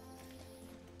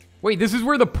 Wait, this is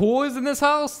where the pool is in this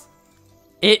house?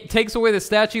 It takes away the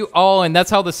statue? Oh, and that's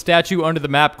how the statue under the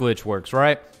map glitch works,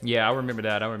 right? Yeah, I remember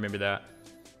that, I remember that.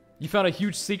 You found a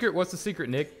huge secret? What's the secret,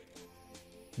 Nick?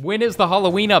 When is the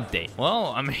Halloween update? Well,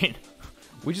 I mean,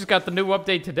 we just got the new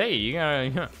update today. You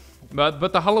gotta,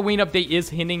 but the Halloween update is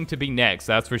hinting to be next.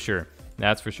 That's for sure.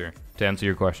 That's for sure. To answer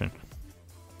your question.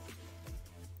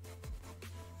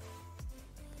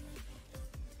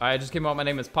 I just came out. My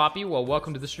name is Poppy. Well,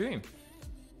 welcome to the stream.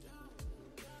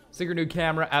 Secret new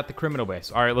camera at the criminal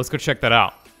base. All right, let's go check that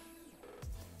out.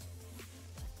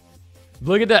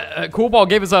 Look at that. Cool Ball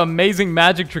gave us an amazing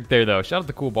magic trick there, though. Shout out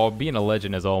to Cool Ball, being a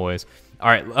legend as always. All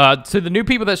right, to the new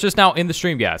people that's just now in the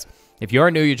stream, guys. If you are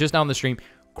new, you're just now in the stream,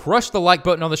 crush the like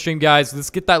button on the stream, guys.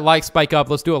 Let's get that like spike up.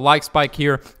 Let's do a like spike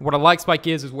here. What a like spike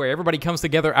is where everybody comes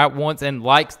together at once and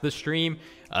likes the stream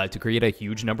to create a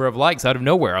huge number of likes out of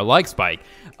nowhere, a like spike.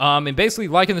 And basically,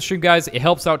 liking the stream, guys, it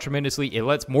helps out tremendously. It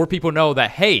lets more people know that,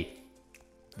 hey,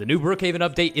 the new BrookHaven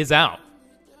update is out.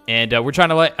 And we're trying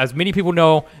to let as many people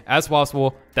know as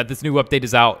possible that this new update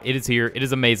is out. It is here. It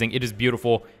is amazing. It is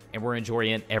beautiful. And we're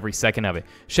enjoying every second of it.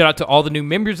 Shout out to all the new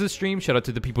members of the stream. Shout out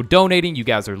to the people donating. You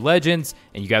guys are legends.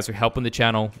 And you guys are helping the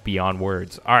channel beyond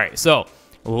words. All right, so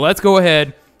let's go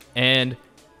ahead and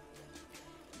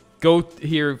go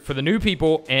here for the new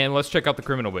people. And let's check out the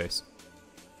criminal base.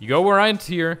 You go right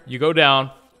here. You go down.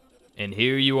 And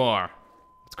here you are.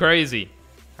 It's crazy.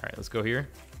 All right, let's go here.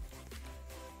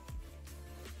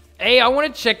 Hey, I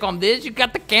want to check on this. You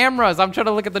got the cameras. I'm trying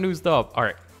to look at the new stuff. All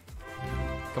right.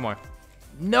 Come on.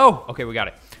 No. Okay, we got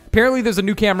it. Apparently, there's a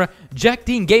new camera. Jack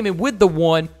Dean Gaming with the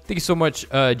one. Thank you so much,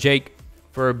 Jake,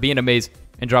 for being amazing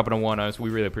and dropping a one on us.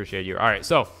 We really appreciate you. All right,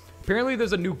 so apparently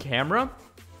there's a new camera.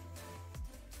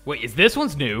 Wait, is this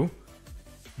one's new?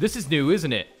 This is new,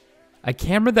 isn't it? A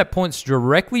camera that points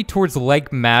directly towards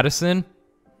Lake Madison.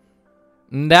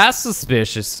 That's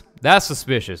suspicious. That's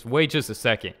suspicious. Wait just a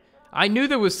second. I knew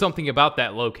there was something about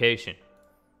that location.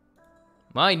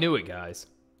 I knew it, guys.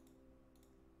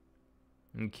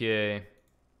 Okay.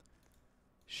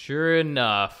 Sure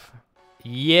enough.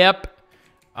 Yep.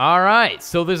 All right.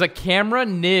 So there's a camera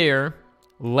near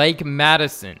Lake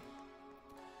Madison.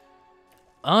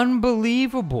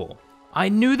 Unbelievable. I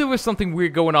knew there was something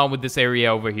weird going on with this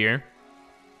area over here.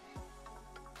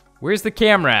 Where's the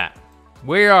camera at?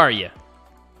 Where are you?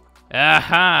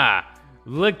 Aha!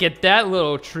 Look at that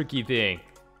little tricky thing.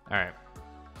 All right.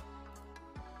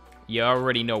 You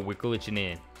already know we're glitching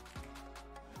in.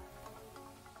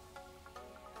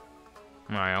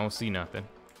 All right, I don't see nothing.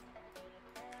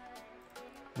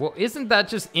 Well, isn't that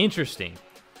just interesting?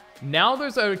 Now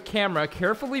there's a camera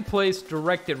carefully placed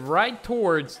directed right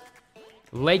towards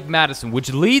Lake Madison,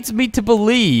 which leads me to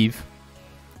believe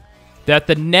that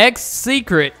the next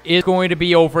secret is going to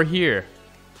be over here.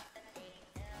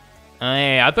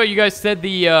 Hey, I thought you guys said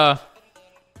the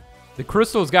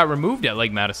crystals got removed at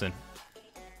Lake Madison.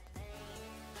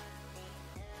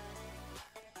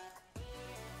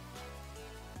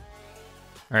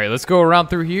 All right, let's go around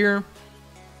through here.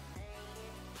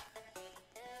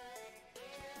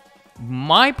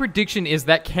 My prediction is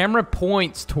that camera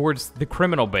points towards the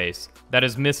criminal base that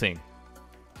is missing.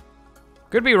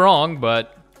 Could be wrong,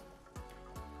 but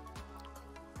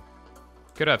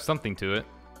could have something to it.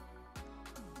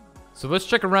 So let's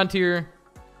check around here,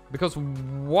 because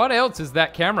what else is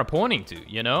that camera pointing to,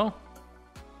 you know?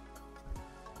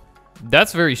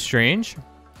 That's very strange.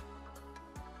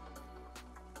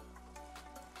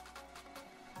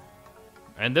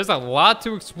 And there's a lot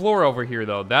to explore over here,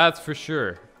 though. That's for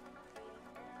sure.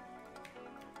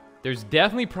 There's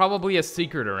definitely probably a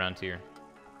secret around here.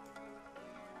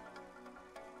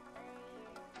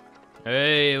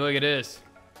 Hey, look at this.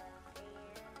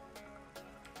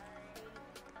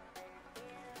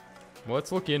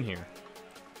 Let's look in here.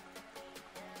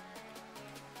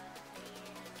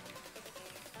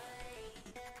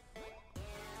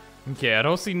 Okay, I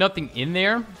don't see nothing in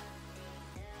there.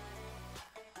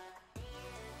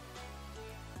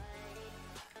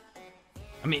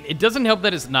 I mean, it doesn't help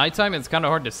that it's nighttime. It's kind of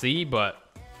hard to see, but...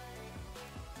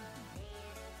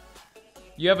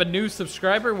 You have a new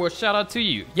subscriber? Well, shout out to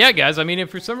you. Yeah, guys, I mean, if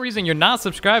for some reason you're not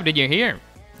subscribed and you're here,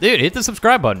 dude, hit the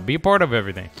subscribe button. Be a part of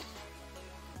everything.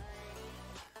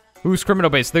 Who's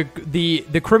criminal base?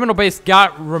 The criminal base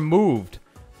got removed.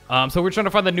 So we're trying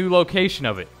to find the new location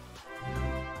of it.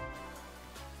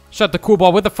 Shut the cool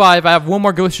ball with the 5. I have one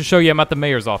more glitch to show you. I'm at the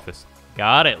mayor's office.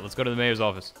 Got it. Let's go to the mayor's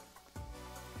office.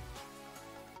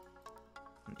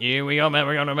 Here we go, man.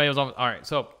 We're going to the mayor's office. All right,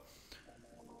 so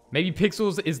maybe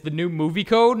Pixels is the new movie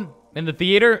code in the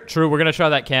theater. True, we're going to try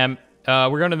that, Cam.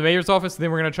 We're going to the mayor's office, and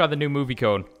then we're going to try the new movie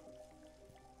code.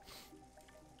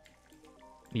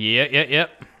 Yep.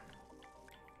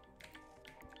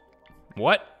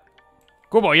 What?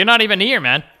 Cool boy, you're not even here,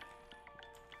 man.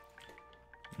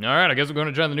 All right, I guess we're going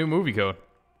to try the new movie code.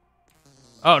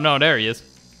 Oh, no, there he is.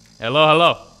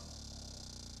 Hello.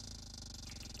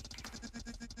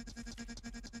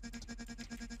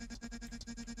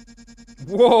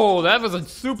 Whoa, that was a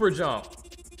super jump.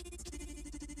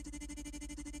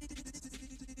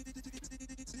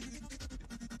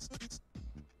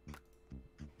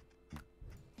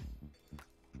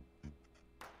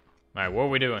 All right, what are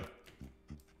we doing?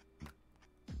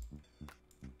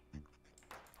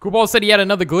 Coolball said he had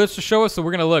another glitch to show us, so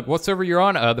we're gonna look. What server you're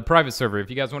on? The private server. If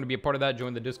you guys want to be a part of that,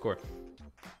 join the Discord.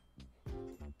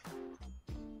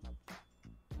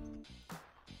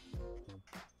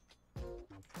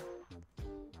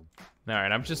 All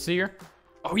right, I'm just here.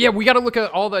 Oh yeah, we gotta look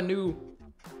at all the new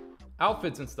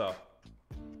outfits and stuff.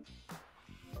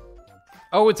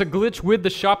 Oh, it's a glitch with the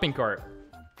shopping cart.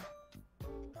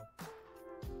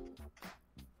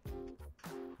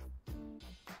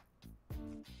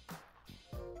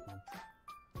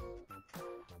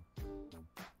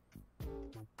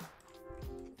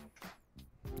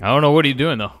 I don't know what he's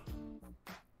doing though.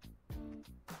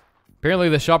 Apparently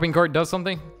the shopping cart does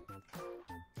something.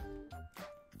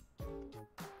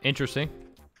 Interesting.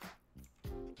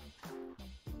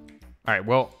 Alright,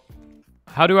 well,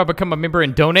 how do I become a member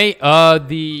and donate?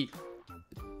 You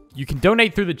can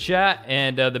donate through the chat,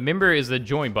 and the member is the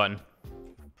join button.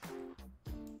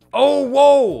 Oh,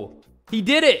 whoa! He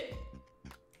did it!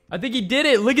 I think he did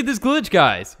it! Look at this glitch,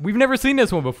 guys! We've never seen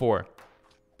this one before.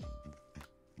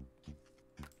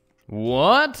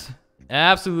 What?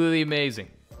 Absolutely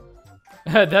amazing.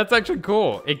 That's actually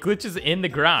cool. It glitches in the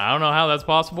ground. I don't know how that's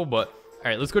possible, but... All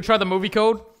right, let's go try the movie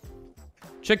code.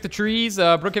 Check the trees.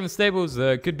 BrookHaven Stables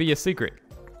could be a secret.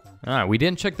 All right, we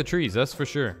didn't check the trees, that's for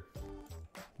sure.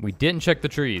 We didn't check the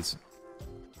trees.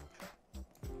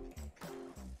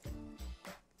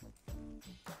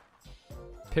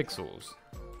 Pixels.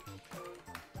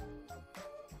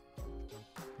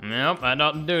 Nope, I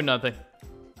don't do nothing.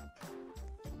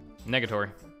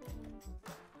 Negatory.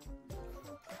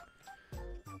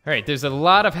 All right, there's a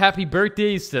lot of happy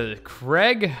birthdays to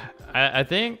Craig, I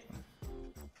think.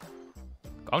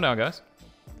 Calm down, guys.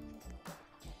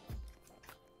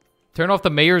 Turn off the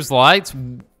mayor's lights.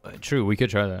 True, we could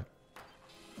try that.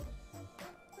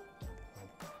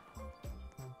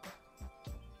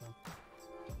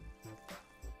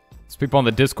 Let's people on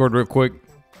the Discord real quick.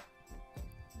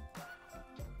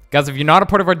 Guys, if you're not a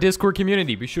part of our Discord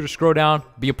community, be sure to scroll down,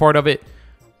 be a part of it.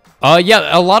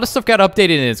 Yeah, a lot of stuff got updated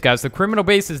in this, guys. The criminal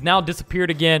base has now disappeared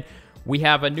again. We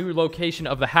have a new location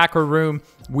of the hacker room.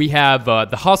 We have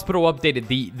the hospital updated,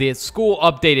 the school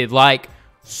updated. Like,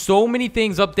 so many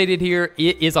things updated here.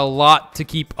 It is a lot to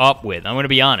keep up with. I'm going to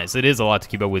be honest. It is a lot to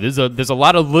keep up with. There's a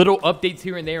lot of little updates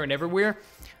here and there and everywhere.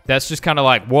 That's just kind of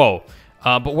like, whoa.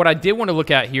 But what I did want to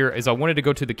look at here is I wanted to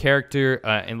go to the character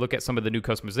and look at some of the new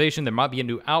customization. There might be a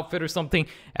new outfit or something.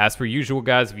 As per usual,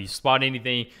 guys, if you spot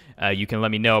anything, you can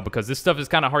let me know, because this stuff is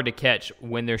kind of hard to catch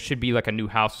when there should be like a new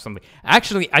house or something.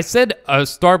 Actually, I said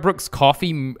Starbucks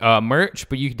coffee merch,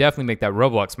 but you can definitely make that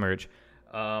Roblox merch.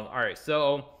 All right,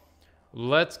 so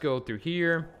let's go through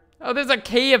here. Oh, there's a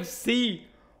KFC.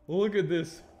 Look at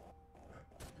this.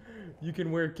 You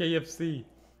can wear KFC.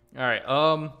 All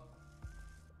right,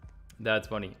 that's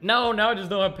funny. No, now I just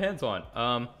don't have pants on.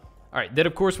 All right, then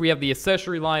of course we have the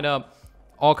accessory lineup,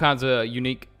 all kinds of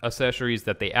unique accessories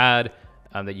that they add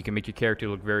that you can make your character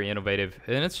look very innovative.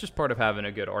 And it's just part of having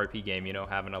a good RP game, you know,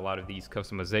 having a lot of these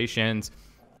customizations.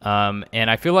 And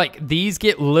I feel like these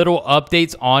get little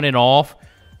updates on and off,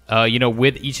 you know,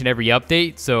 with each and every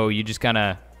update. So you just kind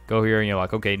of go here and you're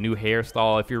like, okay, new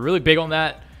hairstyle. If you're really big on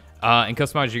that and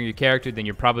customizing your character, then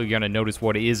you're probably going to notice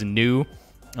what is new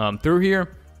through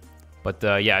here. But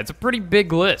yeah, it's a pretty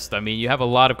big list. I mean, you have a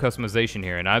lot of customization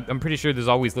here, and I'm pretty sure there's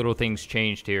always little things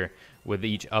changed here with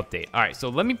each update. All right, so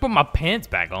let me put my pants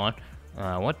back on.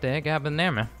 What the heck happened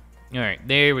there, man? All right,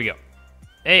 there we go.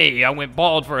 Hey, I went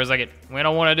bald for a second. We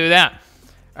don't want to do that.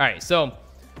 All right, so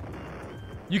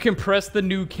you can press the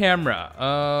new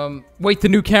camera. Wait, the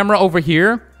new camera over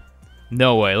here?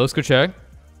 No way. Let's go check.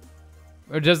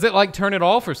 Or does it, like, turn it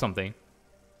off or something?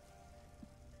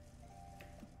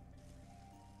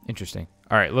 Interesting.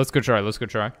 All right, let's go try. Let's go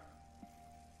try.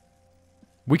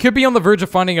 We could be on the verge of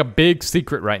finding a big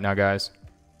secret right now, guys.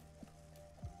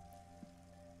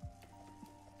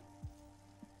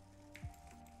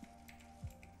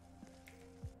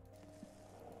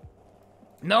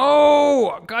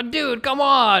 No! God, dude, come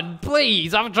on.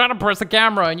 Please. I'm trying to press the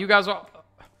camera and you guys are...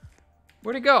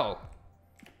 Where'd it go?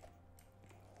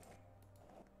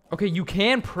 Okay, you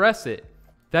can press it.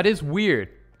 That is weird.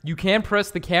 You can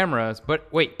press the cameras,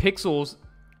 but wait, pixels.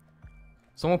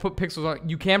 Someone put pixels on.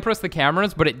 You can press the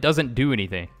cameras, but it doesn't do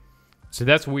anything. So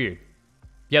that's weird.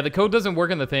 Yeah, the code doesn't work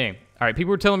in the thing. All right,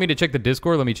 people were telling me to check the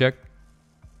Discord. Let me check.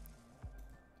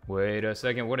 Wait a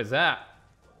second. What is that?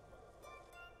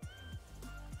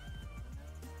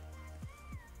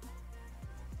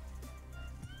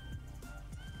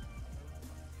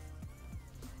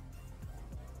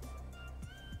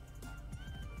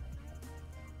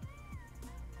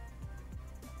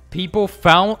 People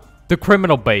found the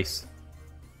criminal base.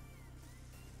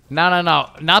 No.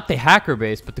 Not the hacker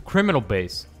base, but the criminal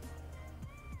base.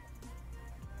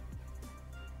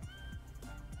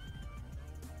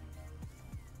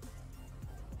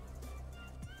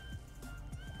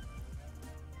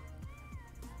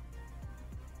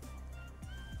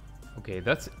 Okay,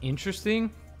 that's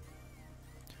interesting.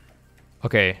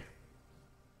 Okay.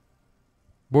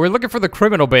 But we're looking for the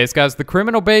criminal base, guys. The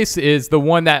criminal base is the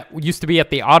one that used to be at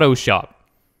the auto shop.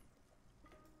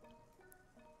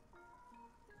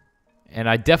 And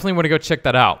I definitely want to go check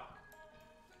that out.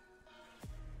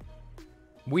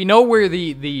 We know where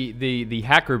the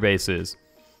hacker base is.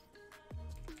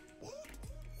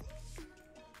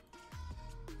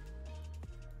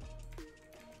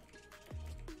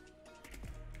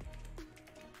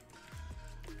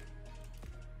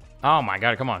 Oh my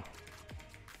god, come on.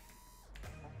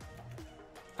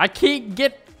 I can't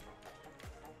get...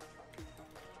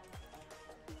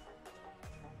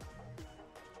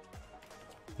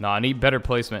 No, I need better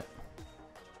placement.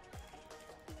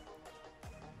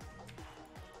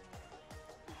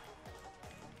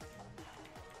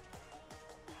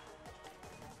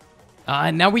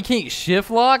 Now we can't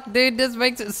shift lock? Dude, this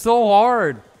makes it so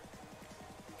hard.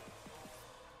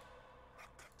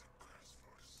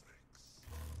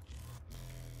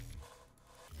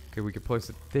 Okay, we can place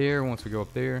it there once we go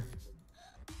up there.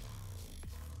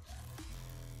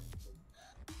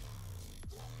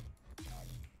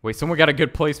 Wait, someone got a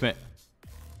good placement.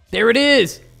 There it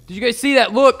is! Did you guys see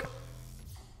that? Look!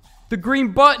 The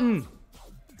green button!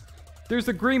 There's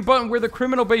the green button where the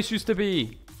criminal base used to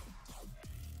be.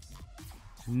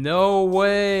 No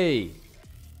way!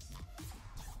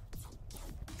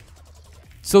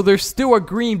 So there's still a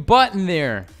green button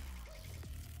there.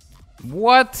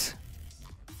 What?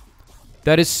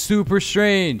 That is super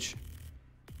strange.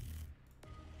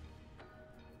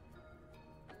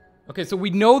 Okay, so we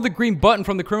know the green button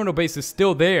from the criminal base is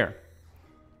still there.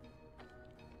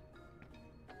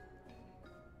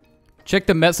 Check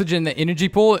the message in the energy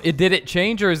pool. Did it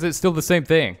change or is it still the same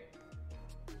thing?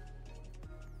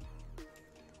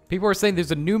 People are saying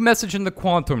there's a new message in the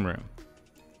quantum room.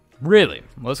 Really?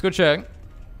 Let's go check.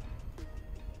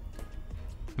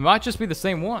 It might just be the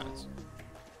same ones.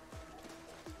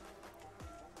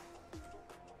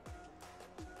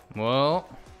 Well,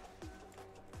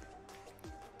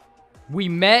 We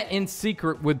met in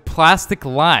secret with plastic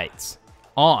lights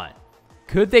on.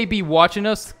 Could they be watching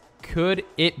us? Could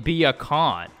it be a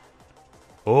con?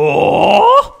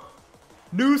 Oh!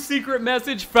 New secret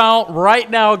message found right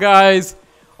now, guys.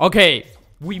 Okay,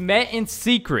 we met in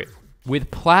secret with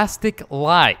plastic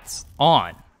lights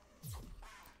on.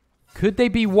 Could they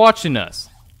be watching us?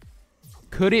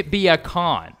 Could it be a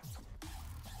con?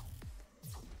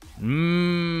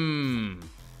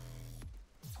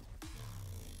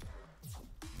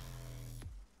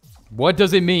 What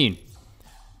does it mean?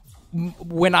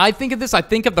 When I think of this, I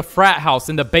think of the frat house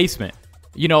in the basement.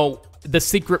 You know, the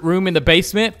secret room in the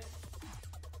basement.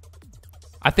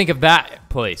 I think of that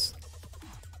place.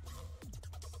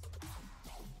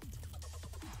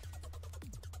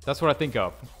 That's what I think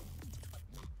of.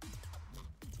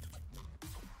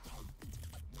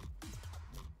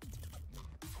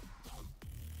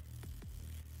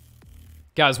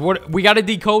 Guys, we got to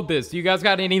decode this. You guys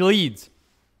got any leads?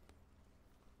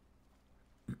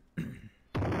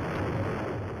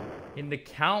 In the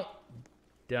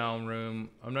countdown room.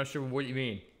 I'm not sure what you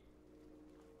mean.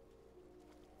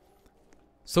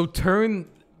 So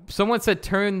someone said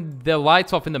turn the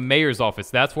lights off in the mayor's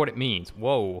office. That's what it means.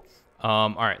 Whoa.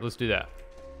 All right, let's do that.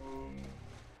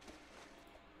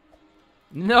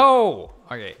 No.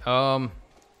 Okay.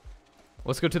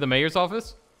 Let's go to the mayor's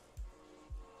office.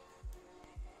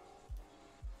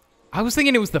 I was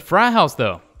thinking it was the frat house,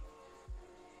 though.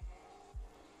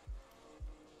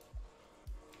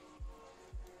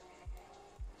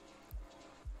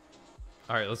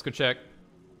 All right, let's go check.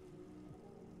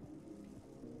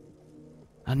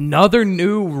 Another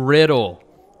new riddle.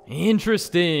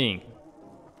 Interesting.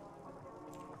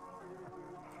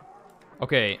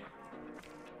 Okay.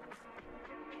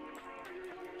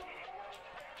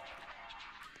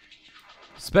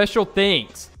 Special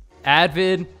thanks.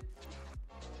 Advid.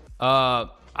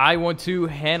 I want to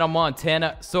Hannah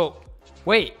Montana. So,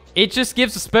 wait. It just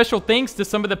gives a special thanks to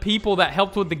some of the people that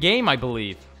helped with the game, I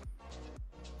believe.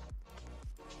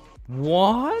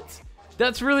 What?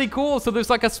 That's really cool. So there's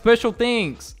like a special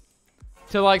thanks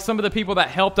to like some of the people that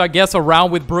helped, I guess,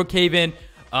 around with BrookHaven,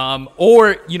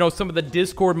 or, you know, some of the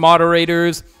Discord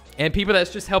moderators and people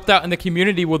that's just helped out in the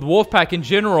community with Wolfpack in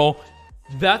general.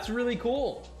 That's really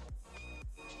cool.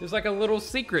 There's like a little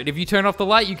secret. If you turn off the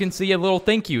light, you can see a little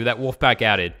thank you that Wolfpack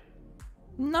added.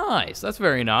 Nice. That's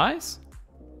very nice.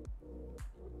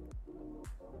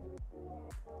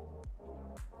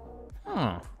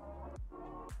 Huh.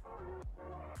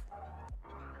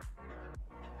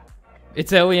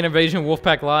 It's Alien Invasion,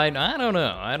 Wolfpack Live. I don't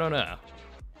know. I don't know.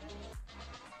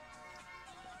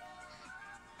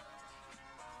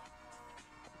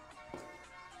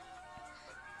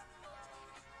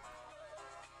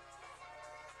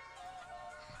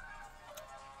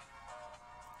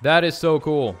 That is so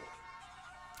cool.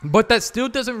 But that still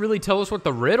doesn't really tell us what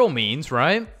the riddle means,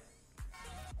 right?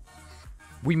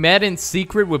 We met in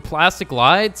secret with plastic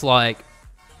lights? Like,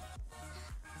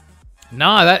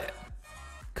 nah, that...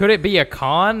 Could it be a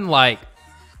con? Like,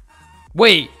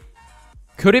 wait.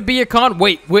 Could it be a con?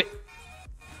 Wait.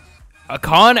 A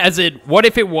con as in, what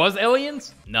if it was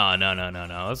aliens? No.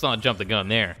 Let's not jump the gun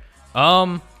there.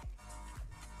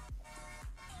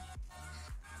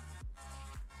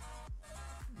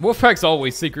 Wolfpack's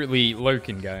always secretly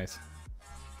lurking, guys.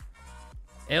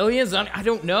 Aliens? I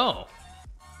don't know.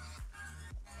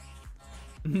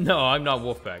 No, I'm not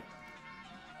Wolfpack.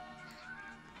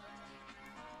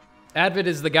 Advid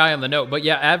is the guy on the note. But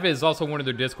yeah, Advid is also one of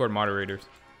their Discord moderators.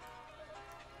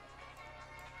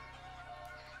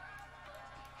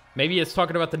 Maybe it's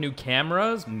talking about the new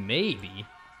cameras? Maybe.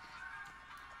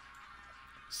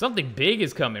 Something big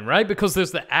is coming, right? Because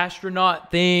there's the astronaut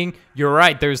thing. You're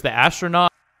right, there's the astronaut.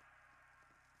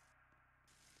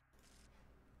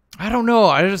 I don't know.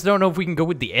 I just don't know if we can go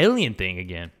with the alien thing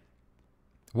again.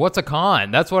 What's a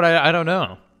con? That's what I don't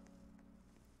know.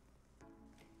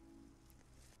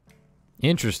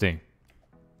 Interesting.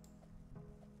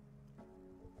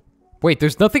 Wait,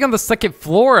 there's nothing on the second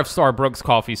floor of Starbucks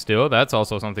Coffee still. That's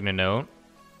also something to note.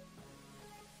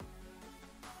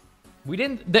 We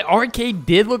didn't... The arcade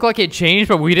did look like it changed,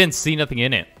 but we didn't see nothing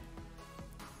in it.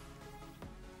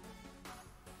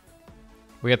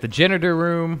 We got the janitor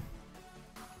room,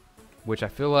 which I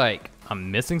feel like I'm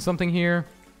missing something here.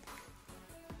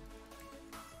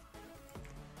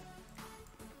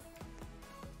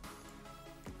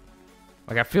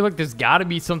 Like, I feel like there's got to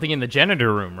be something in the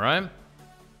janitor room, right?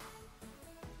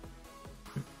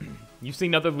 You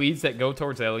seen other leads that go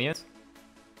towards aliens?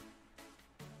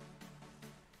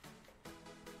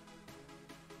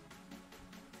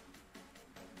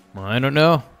 I don't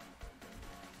know.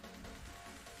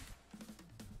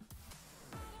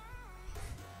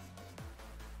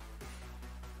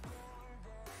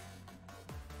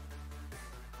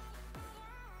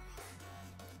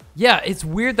 Yeah, it's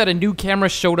weird that a new camera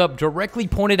showed up directly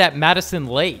pointed at Madison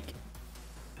Lake.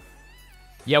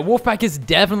 Yeah, Wolfpack is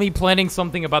definitely planning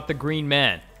something about the Green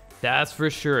Man. That's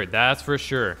for sure. That's for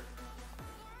sure.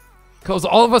 Because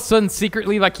all of a sudden,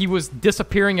 secretly, like he was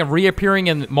disappearing and reappearing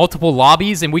in multiple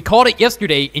lobbies. And we called it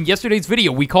yesterday. In yesterday's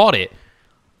video, we called it.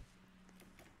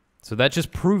 So that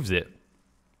just proves it.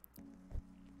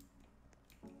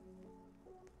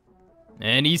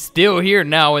 And he's still here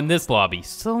now in this lobby.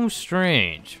 So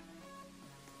strange.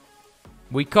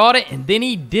 We caught it, and then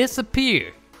he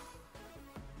disappeared.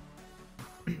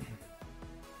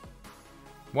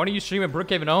 Why don't you stream at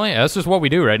BrookHaven only? Yeah, that's just what we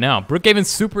do right now. BrookHaven's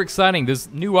super exciting.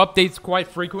 There's new updates quite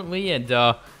frequently, and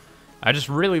I just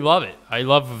really love it. I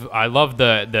love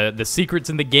the secrets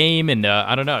in the game, and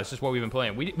I don't know. It's just what we've been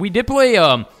playing. We did play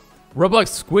Roblox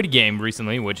Squid Game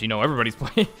recently, which, you know, everybody's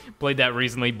played that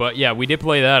recently. But, yeah, we did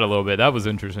play that a little bit. That was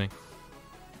interesting.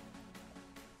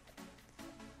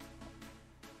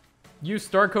 Use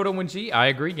star code ONG. I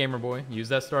agree, Gamer Boy. Use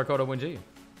that star code ONG.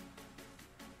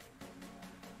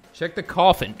 Check the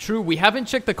coffin. True, we haven't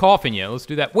checked the coffin yet. Let's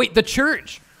do that. Wait, the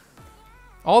church.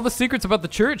 All the secrets about the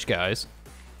church, guys.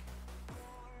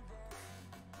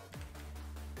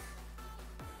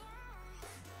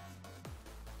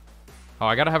 Oh,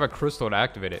 I gotta have a crystal to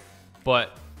activate it.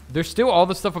 But there's still all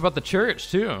the stuff about the church,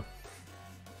 too.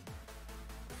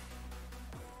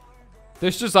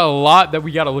 There's just a lot that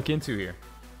we gotta look into here.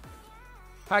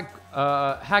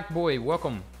 Hack Boy,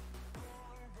 welcome.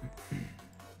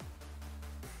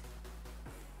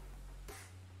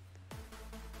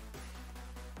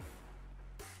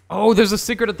 Oh, there's a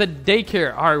secret at the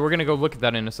daycare. All right, we're gonna go look at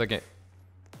that in a second.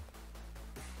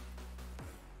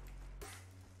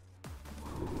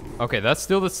 Okay, that's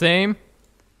still the same.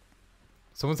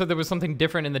 Someone said there was something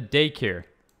different in the daycare.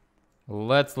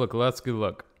 Let's look. Let's go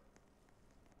look.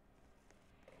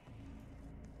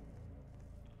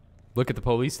 Look at the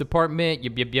police department.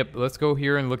 Yep. Let's go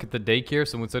here and look at the daycare.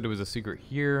 Someone said there was a secret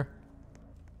here.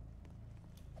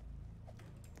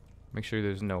 Make sure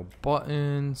there's no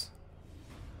buttons.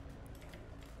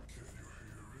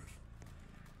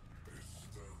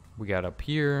 We got up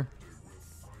here.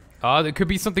 There could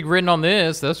be something written on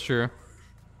this. That's true.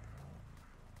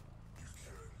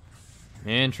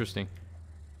 Interesting.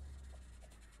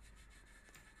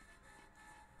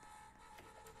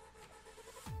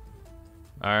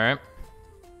 All right.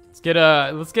 Let's get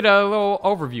a little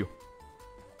overview.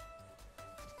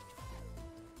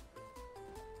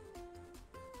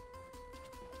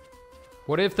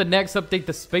 What if the next update,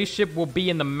 the spaceship will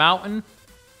be in the mountain?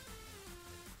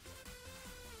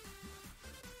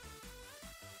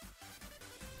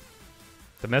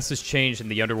 The message changed in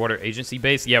the underwater agency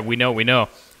base. Yeah, we know.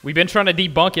 We've been trying to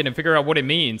debunk it and figure out what it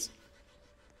means.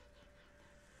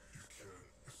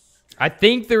 I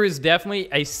think there is definitely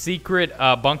a secret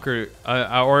bunker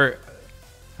or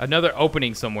another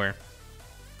opening somewhere.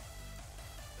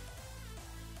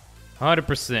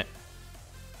 100%.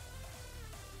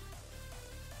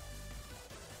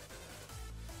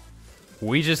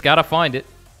 We just gotta find it.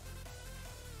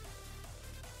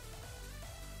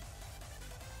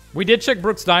 We did check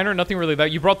Brooks Diner. Nothing really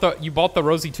that. You bought the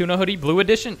Rosy Tuna hoodie, blue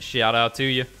edition. Shout out to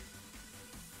you.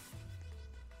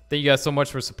 Thank you guys so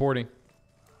much for supporting.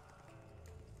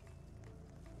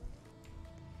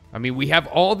 I mean, we have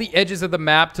all the edges of the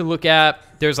map to look at.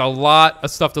 There's a lot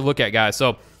of stuff to look at, guys.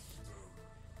 So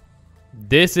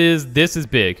this is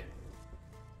big.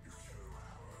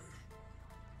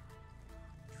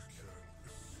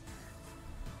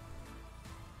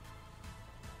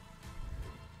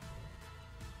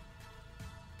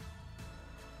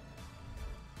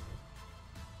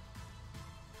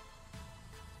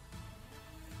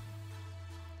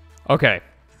 Okay.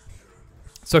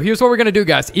 So here's what we're going to do,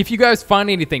 guys. If you guys find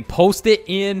anything, post it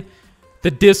in the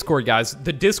Discord, guys.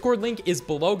 The Discord link is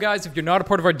below, guys. If you're not a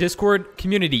part of our Discord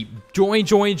community, join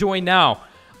now.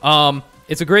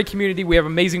 It's a great community. We have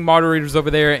amazing moderators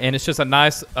over there, and it's just a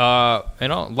nice,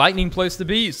 lightning place to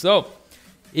be. So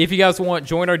if you guys want,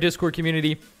 join our Discord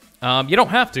community. You don't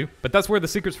have to, but that's where the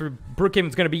secrets for BrookHaven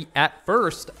is going to be at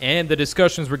first, and the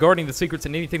discussions regarding the secrets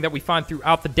and anything that we find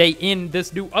throughout the day in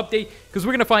this new update, because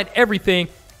we're going to find everything,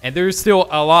 and there's still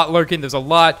a lot lurking. There's a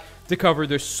lot to cover.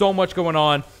 There's so much going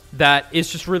on that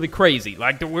it's just really crazy.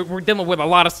 Like, we're dealing with a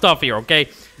lot of stuff here, okay?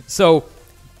 So,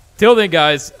 till then,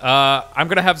 guys, I'm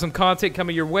going to have some content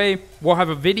coming your way. We'll have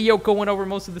a video going over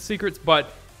most of the secrets,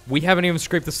 but we haven't even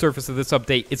scraped the surface of this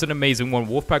update. It's an amazing one.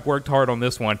 Wolfpack worked hard on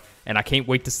this one, and I can't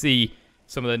wait to see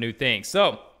some of the new things.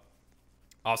 So,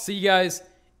 I'll see you guys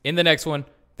in the next one.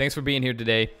 Thanks for being here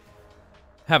today.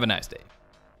 Have a nice day.